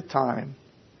one day at a time.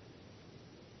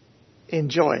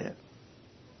 Enjoy it.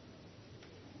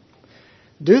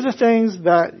 Do the things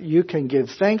that you can give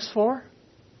thanks for.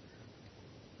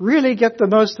 Really get the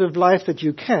most of life that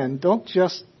you can. Don't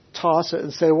just toss it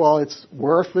and say, well, it's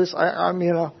worthless.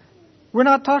 We're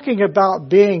not talking about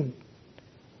being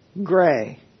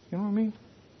gray. You know what I mean?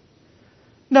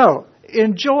 No,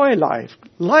 enjoy life.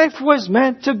 Life was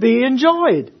meant to be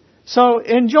enjoyed. So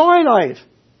enjoy life.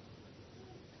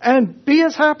 And be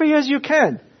as happy as you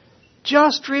can.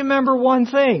 Just remember one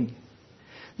thing.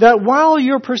 That while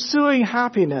you're pursuing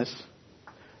happiness,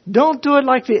 don't do it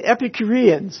like the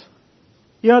Epicureans.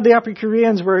 The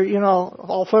Epicureans were,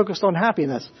 all focused on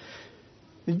happiness.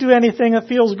 You do anything that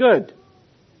feels good.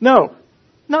 No,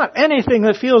 not anything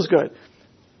that feels good.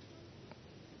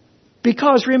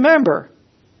 Because remember,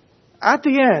 at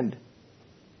the end,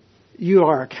 you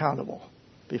are accountable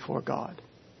before God.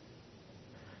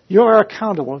 You are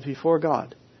accountable before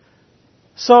God.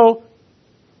 So,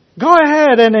 go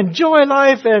ahead and enjoy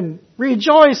life and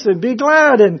rejoice and be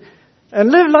glad and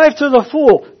live life to the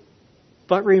full.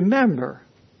 But remember,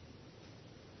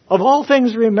 of all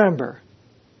things remember,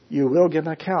 you will give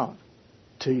an account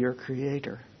to your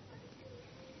Creator.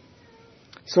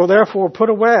 So therefore put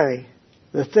away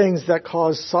the things that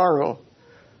cause sorrow,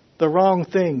 the wrong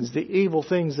things, the evil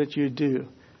things that you do.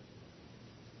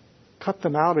 Cut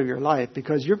them out of your life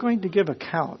because you're going to give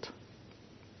account.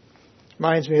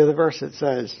 Reminds me of the verse that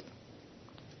says,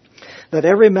 that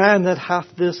every man that hath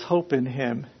this hope in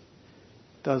him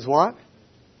does what?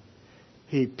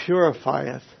 He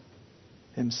purifieth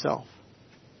himself.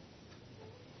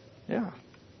 Yeah.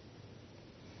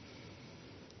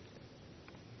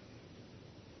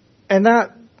 And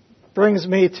that brings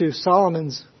me to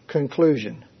Solomon's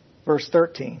conclusion, verse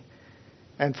 13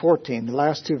 and 14, the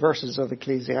last two verses of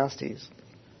Ecclesiastes.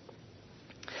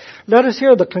 Let us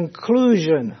hear the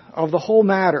conclusion of the whole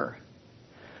matter.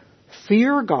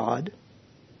 Fear God,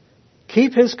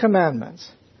 keep His commandments,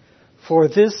 for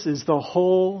this is the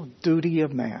whole duty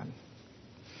of man.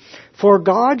 For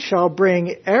God shall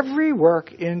bring every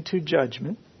work into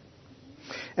judgment,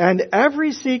 and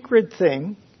every secret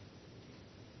thing,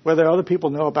 whether other people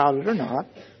know about it or not,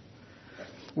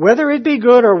 whether it be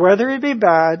good or whether it be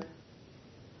bad,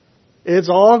 it's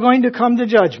all going to come to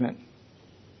judgment.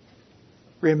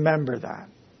 Remember that.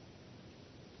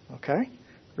 Okay?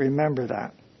 Remember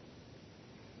that.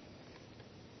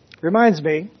 Reminds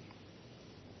me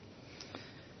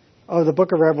of the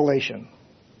book of Revelation.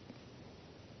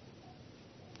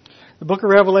 The book of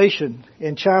Revelation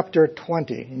in chapter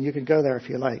 20, and you can go there if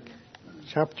you like.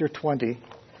 Chapter 20.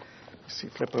 Let's see,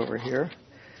 flip over here.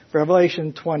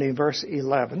 Revelation 20, verse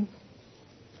 11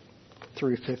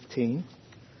 through 15.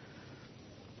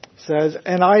 Says,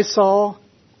 And I saw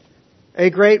a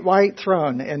great white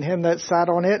throne, and him that sat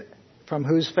on it, from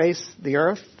whose face the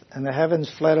earth and the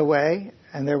heavens fled away,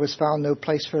 and there was found no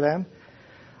place for them.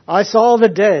 I saw the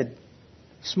dead,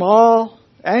 small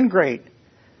and great,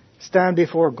 stand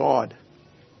before God.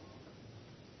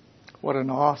 What an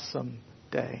awesome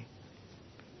day.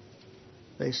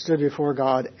 They stood before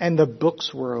God, and the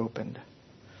books were opened.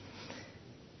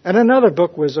 And another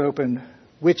book was opened,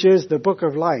 which is the book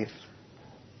of life.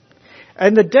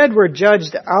 And the dead were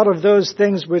judged out of those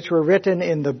things which were written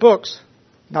in the books,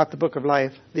 not the book of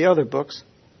life, the other books,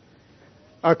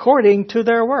 according to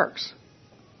their works.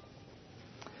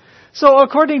 So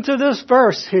according to this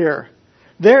verse here,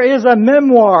 there is a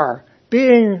memoir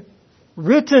being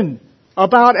written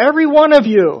about every one of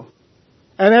you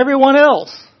and everyone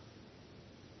else.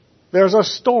 There's a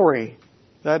story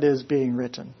that is being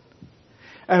written.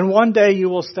 And one day you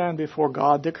will stand before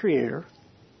God, the Creator,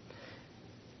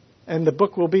 and the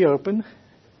book will be open,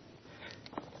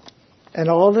 and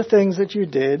all the things that you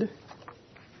did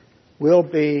will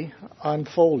be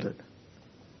unfolded.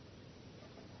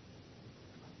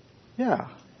 Yeah.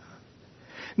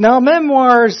 Now,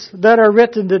 memoirs that are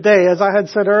written today, as I had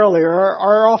said earlier,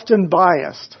 are often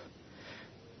biased.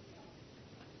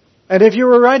 And if you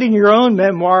were writing your own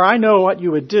memoir, I know what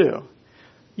you would do.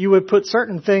 You would put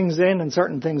certain things in and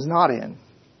certain things not in.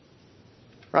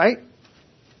 Right?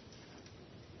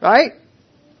 Right?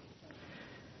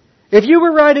 If you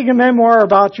were writing a memoir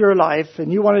about your life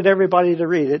and you wanted everybody to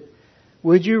read it,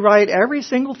 would you write every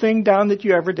single thing down that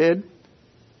you ever did?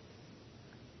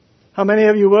 How many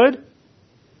of you would?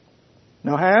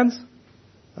 No hands?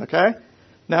 Okay.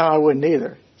 No, I wouldn't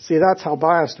either. See, that's how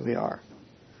biased we are.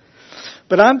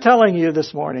 But I'm telling you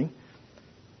this morning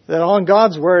that on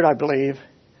God's Word, I believe,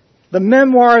 the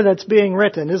memoir that's being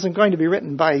written isn't going to be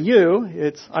written by you.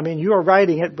 You are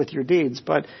writing it with your deeds,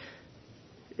 but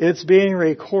it's being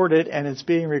recorded, and it's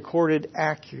being recorded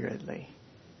accurately.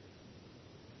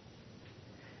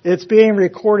 It's being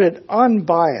recorded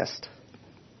unbiased.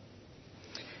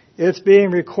 It's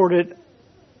being recorded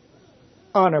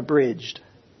unabridged.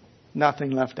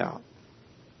 Nothing left out.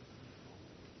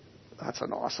 That's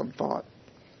an awesome thought.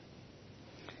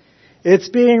 It's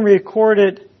being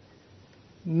recorded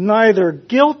neither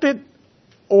gilded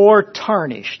or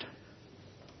tarnished.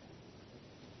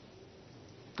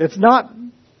 It's not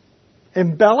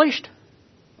embellished.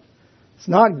 It's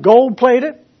not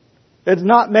gold-plated. It's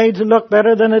not made to look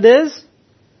better than it is.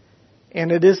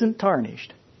 And it isn't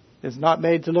tarnished. It's not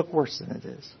made to look worse than it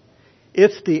is.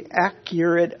 It's the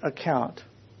accurate account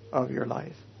of your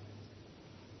life.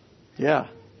 Yeah,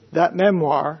 that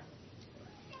memoir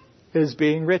is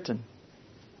being written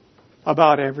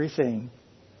about everything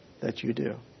that you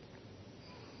do.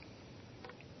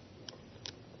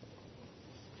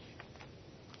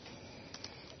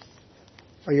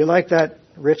 Are you like that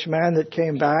rich man that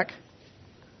came back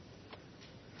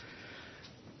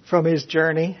from his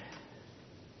journey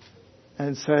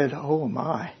and said, "Oh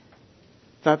my,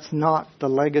 that's not the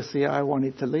legacy I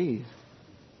wanted to leave"?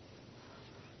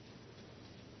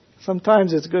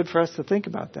 Sometimes it's good for us to think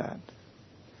about that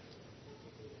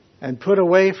and put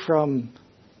away from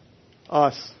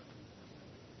us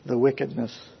the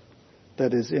wickedness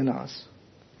that is in us.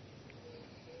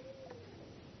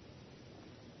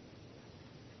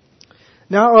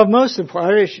 Now, of most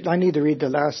importance, I need to read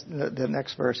the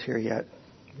next verse here yet.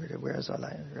 Where is our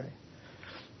line? Right.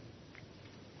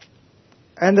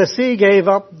 And the sea gave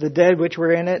up the dead which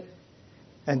were in it,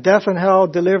 and death and hell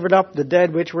delivered up the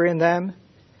dead which were in them,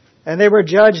 and they were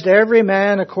judged every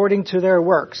man according to their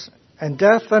works. And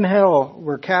death and hell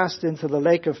were cast into the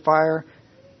lake of fire,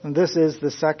 and this is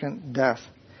the second death.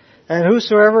 And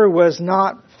whosoever was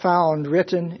not found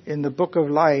written in the book of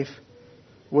life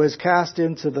was cast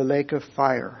into the lake of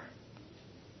fire.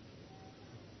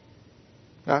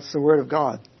 That's the word of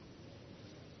God.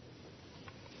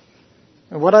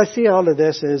 And what I see out of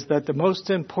this is that the most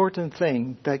important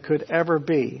thing that could ever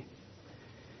be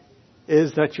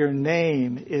is that your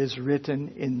name is written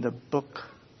in the book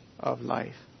of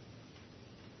life.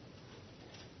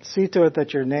 See to it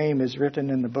that your name is written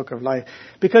in the book of life.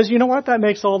 Because you know what? That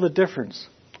makes all the difference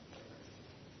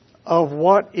of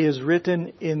what is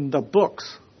written in the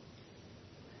books.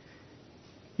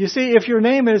 You see, if your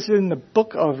name is in the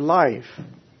book of life,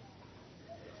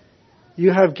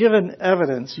 you have given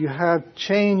evidence, you have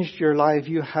changed your life,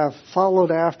 you have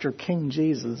followed after King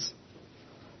Jesus.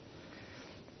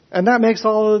 And that makes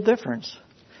all the difference.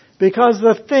 Because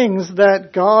the things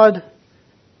that God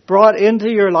brought into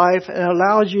your life and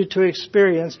allowed you to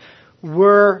experience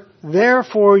were there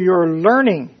for your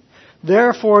learning,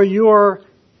 there for your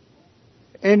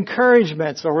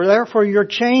encouragements, or there for your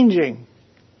changing.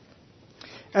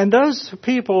 And those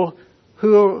people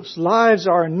whose lives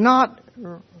are not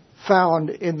found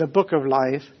in the book of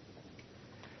life,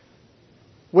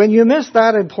 when you miss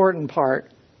that important part,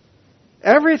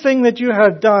 everything that you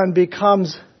have done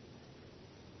becomes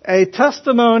a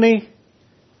testimony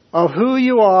of who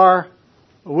you are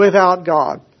without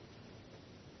God.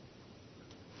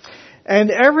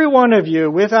 And every one of you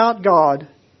without God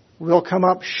will come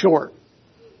up short.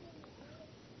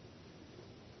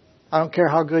 I don't care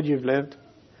how good you've lived.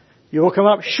 You will come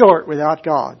up short without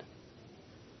God.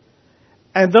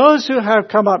 And those who have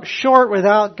come up short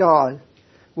without God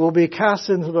will be cast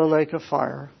into the lake of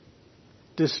fire,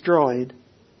 destroyed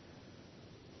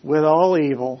with all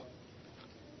evil,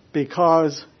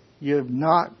 because you have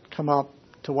not come up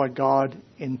to what God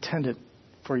intended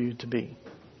for you to be.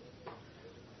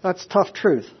 That's tough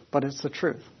truth, but it's the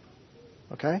truth.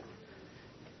 Okay?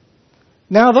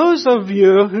 Now those of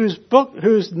you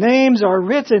whose names are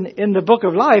written in the book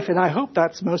of life, and I hope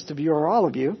that's most of you or all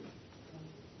of you,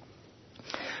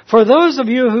 for those of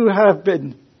you who have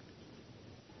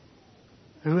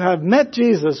met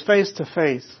Jesus face to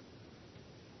face,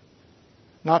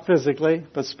 not physically,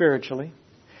 but spiritually,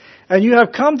 and you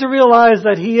have come to realize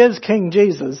that He is King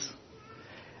Jesus,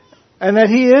 and that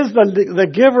He is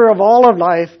the giver of all of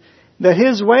life, that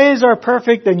His ways are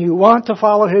perfect and you want to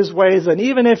follow His ways, and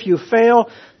even if you fail,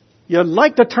 you'd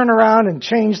like to turn around and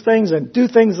change things and do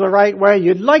things the right way.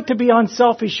 You'd like to be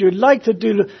unselfish. You'd like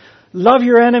to love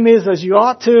your enemies as you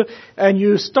ought to, and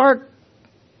you start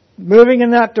moving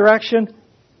in that direction.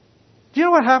 Do you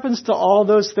know what happens to all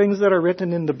those things that are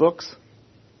written in the books?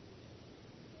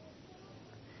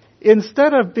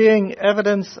 Instead of being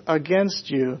evidence against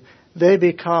you, they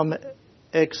become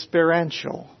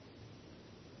experiential.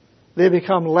 They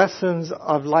become lessons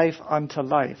of life unto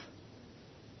life.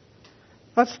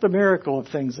 That's the miracle of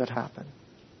things that happen.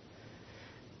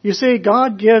 You see,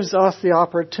 God gives us the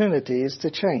opportunities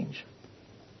to change.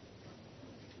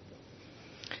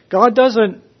 God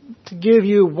doesn't give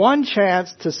you one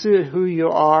chance to see who you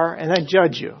are and then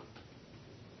judge you.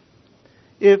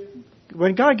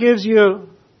 When God gives you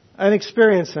an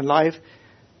experience in life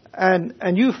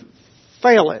and you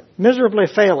fail it, miserably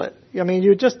fail it, I mean,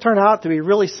 you just turn out to be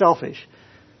really selfish,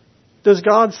 does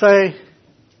God say,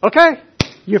 okay,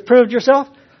 you've proved yourself,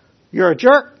 you're a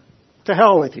jerk, to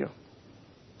hell with you?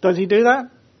 Does He do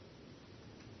that?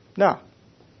 No.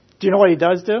 Do you know what He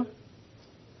does do?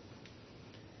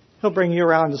 He'll bring you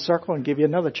around the circle and give you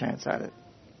another chance at it.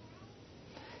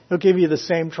 He'll give you the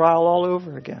same trial all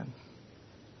over again.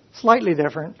 Slightly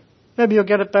different. Maybe you'll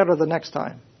get it better the next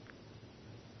time.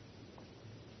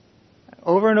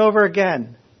 Over and over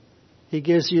again, He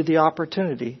gives you the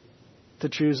opportunity to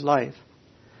choose life.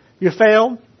 You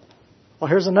failed? Well,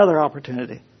 here's another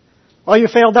opportunity. Oh, you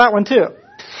failed that one too.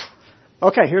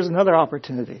 Okay, here's another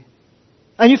opportunity.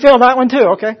 And you failed that one too.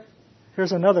 Okay,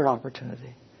 here's another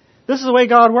opportunity. This is the way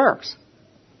God works.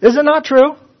 Is it not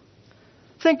true?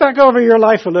 Think back over your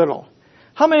life a little.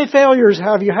 How many failures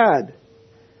have you had?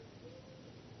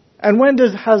 And when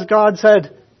has God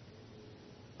said,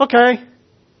 okay,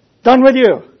 done with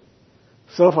you?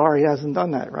 So far He hasn't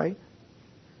done that, right?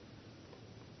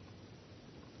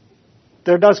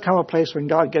 There does come a place when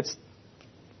God gets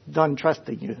done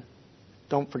trusting you.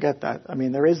 Don't forget that. I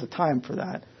mean, there is a time for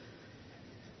that.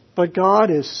 But God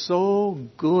is so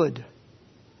good.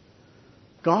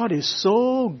 God is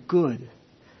so good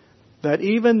that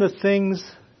even the things,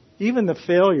 even the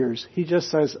failures, He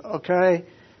just says, okay,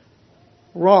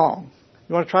 wrong.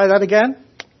 You want to try that again?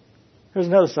 Here's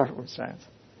another circumstance.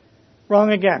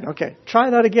 Wrong again. Okay,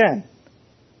 try that again.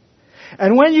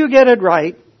 And when you get it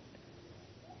right,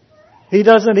 He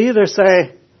doesn't either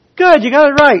say, good, you got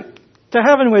it right, to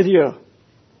heaven with you.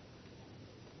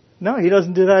 No, He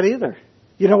doesn't do that either.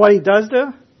 You know what He does do?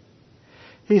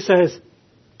 He says,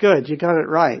 good, you got it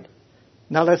right.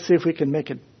 Now let's see if we can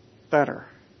make it better.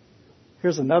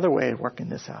 Here's another way of working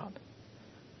this out.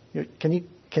 Can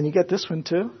you get this one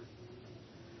too?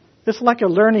 It's like a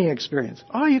learning experience.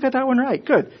 Oh, you got that one right.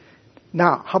 Good.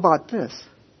 Now, how about this?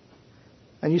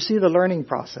 And you see the learning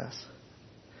process.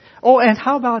 Oh, and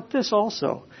how about this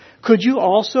also? Could you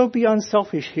also be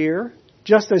unselfish here,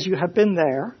 just as you have been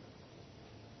there?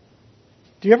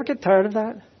 Do you ever get tired of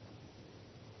that?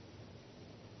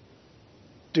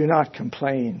 Do not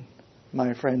complain,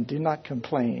 my friend. Do not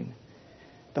complain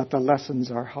that the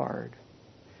lessons are hard.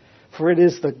 For it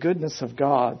is the goodness of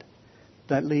God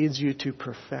that leads you to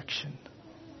perfection.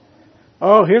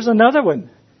 Oh, here's another one.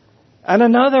 And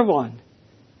another one.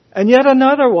 And yet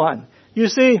another one. You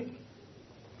see,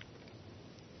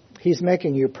 He's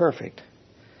making you perfect.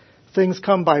 Things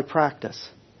come by practice.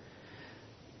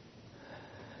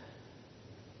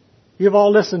 You've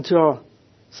all listened to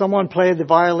someone play the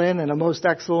violin in a most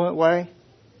excellent way,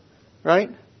 right?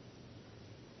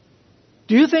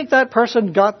 Do you think that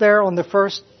person got there on the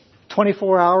first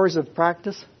 24 hours of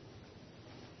practice?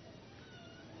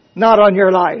 Not on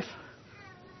your life.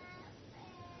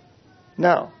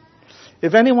 No.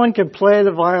 If anyone can play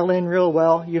the violin real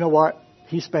well, you know what?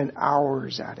 He spent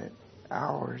hours at it.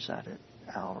 Hours at it.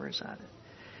 Hours at it.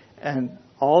 And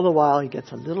all the while he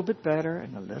gets a little bit better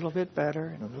and a little bit better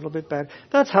and a little bit better.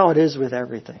 That's how it is with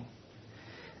everything.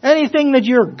 Anything that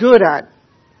you're good at,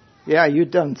 yeah,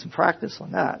 you've done some practice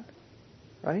on that.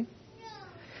 Right?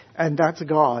 And that's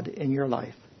God in your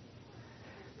life.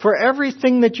 For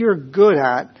everything that you're good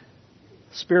at,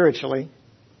 spiritually,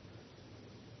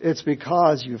 it's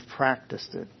because you've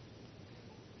practiced it.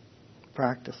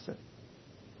 Practiced it.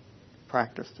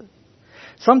 Practiced it.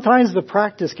 Sometimes the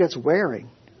practice gets wearing.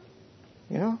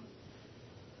 You know?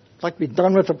 It's like be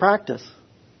done with the practice.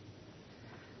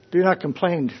 Do not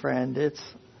complain, friend. It's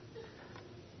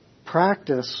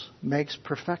practice makes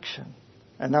perfection.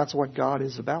 And that's what God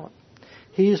is about.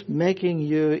 He's making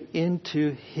you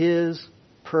into His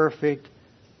perfect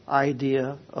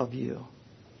idea of you.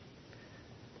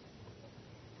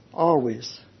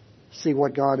 Always see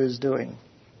what God is doing.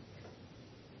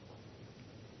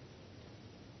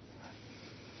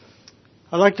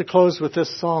 I'd like to close with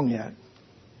this song yet.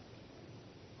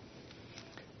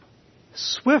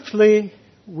 Swiftly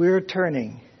we're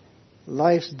turning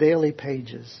life's daily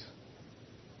pages.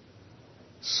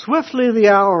 Swiftly the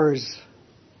hours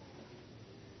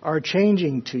are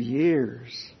changing to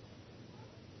years.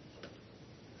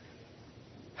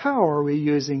 How are we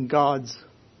using God's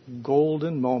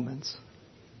golden moments?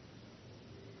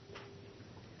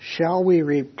 Shall we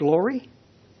reap glory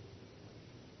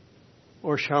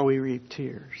or shall we reap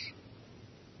tears?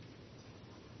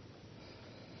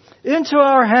 Into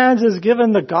our hands is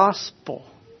given the gospel,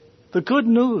 the good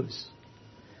news.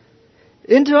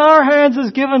 Into our hands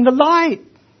is given the light,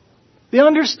 the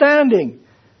understanding,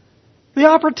 the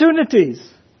opportunities.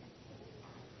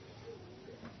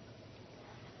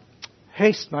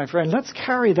 Haste, my friend, let's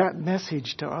carry that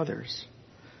message to others.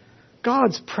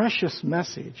 God's precious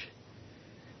message,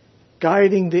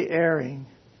 guiding the erring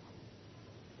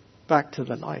back to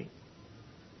the light.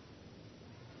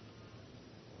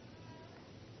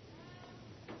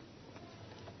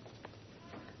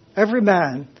 Every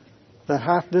man that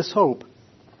hath this hope,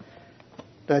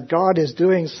 that God is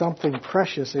doing something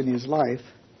precious in his life,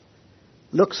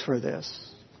 looks for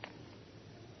this,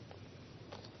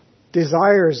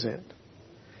 desires it,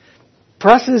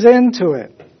 presses into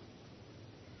it,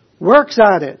 works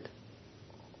at it,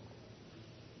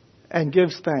 and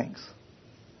gives thanks.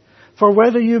 For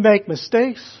whether you make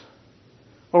mistakes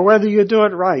or whether you do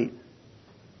it right,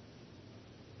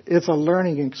 it's a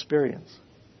learning experience.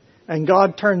 And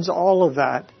God turns all of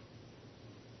that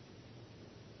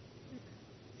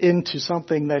into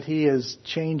something that He is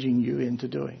changing you into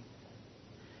doing.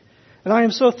 And I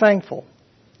am so thankful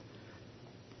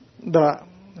that,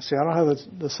 see, I don't have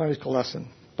the Sunday school lesson,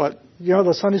 but you know,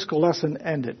 the Sunday school lesson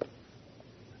ended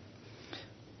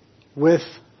with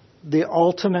the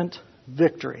ultimate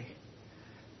victory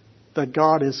that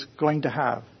God is going to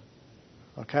have.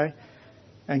 Okay?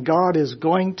 And God is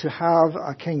going to have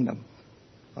a kingdom.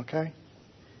 Okay?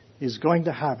 He's going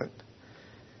to have it.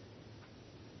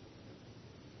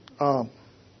 I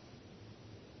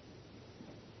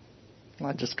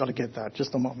just got to get that.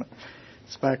 Just a moment.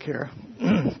 It's back here.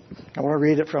 I want to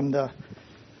read it from the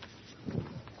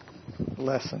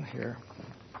lesson here.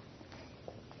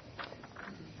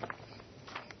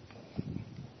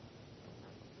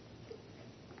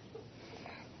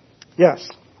 Yes,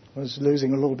 I was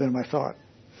losing a little bit of my thought.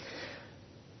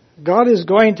 God is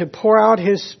going to pour out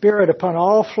His Spirit upon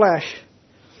all flesh.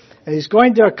 And He's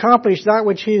going to accomplish that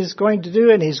which He is going to do.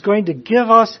 And He's going to give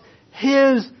us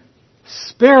His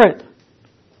Spirit.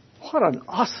 What an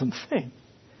awesome thing.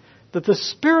 That the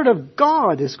Spirit of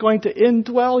God is going to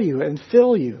indwell you and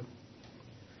fill you.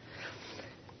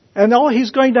 And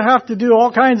He's going to have to do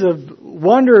all kinds of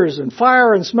wonders and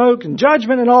fire and smoke and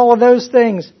judgment and all of those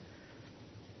things.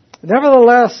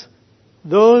 Nevertheless,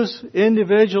 those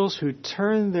individuals who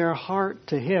turn their heart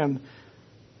to Him,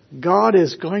 God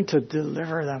is going to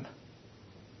deliver them.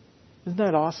 Isn't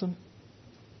that awesome?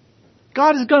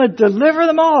 God is going to deliver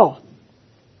them all.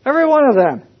 Every one of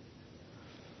them.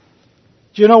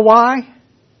 Do you know why?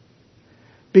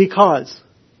 Because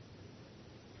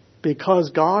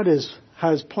God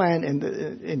has planned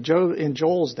in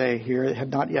Joel's day here, it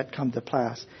had not yet come to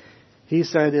pass. He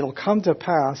said it'll come to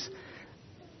pass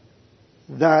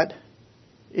that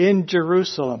in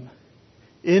Jerusalem,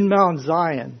 in Mount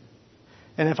Zion,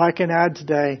 and if I can add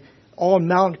today, on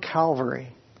Mount Calvary,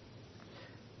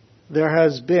 there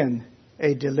has been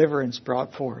a deliverance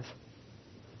brought forth.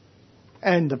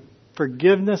 And the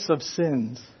forgiveness of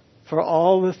sins for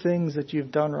all the things that you've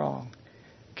done wrong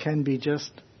can be just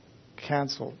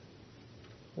canceled,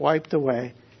 wiped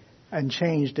away, and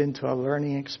changed into a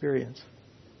learning experience.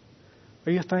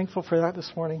 Are you thankful for that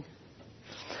this morning?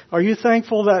 Are you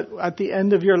thankful that at the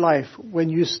end of your life, when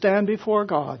you stand before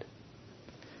God,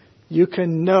 you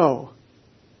can know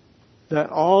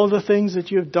that all the things that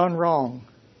you've done wrong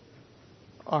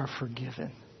are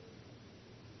forgiven?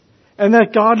 And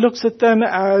that God looks at them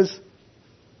as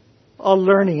a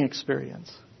learning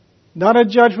experience. Not a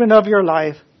judgment of your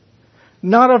life.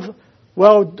 Not of,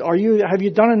 well, have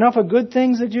you done enough of good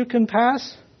things that you can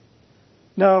pass?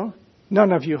 No,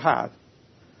 none of you have.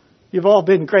 You've all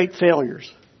been great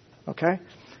failures. Okay?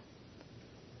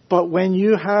 But when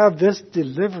you have this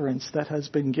deliverance that has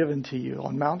been given to you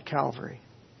on Mount Calvary,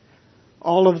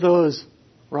 all of those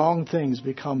wrong things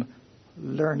become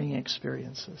learning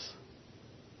experiences.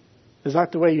 Is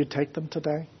that the way you take them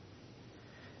today?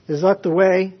 Is that the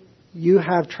way you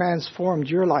have transformed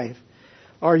your life?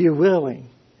 Are you willing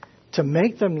to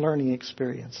make them learning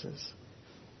experiences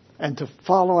and to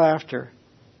follow after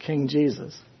King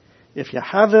Jesus? If you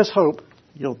have this hope,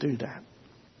 you'll do that.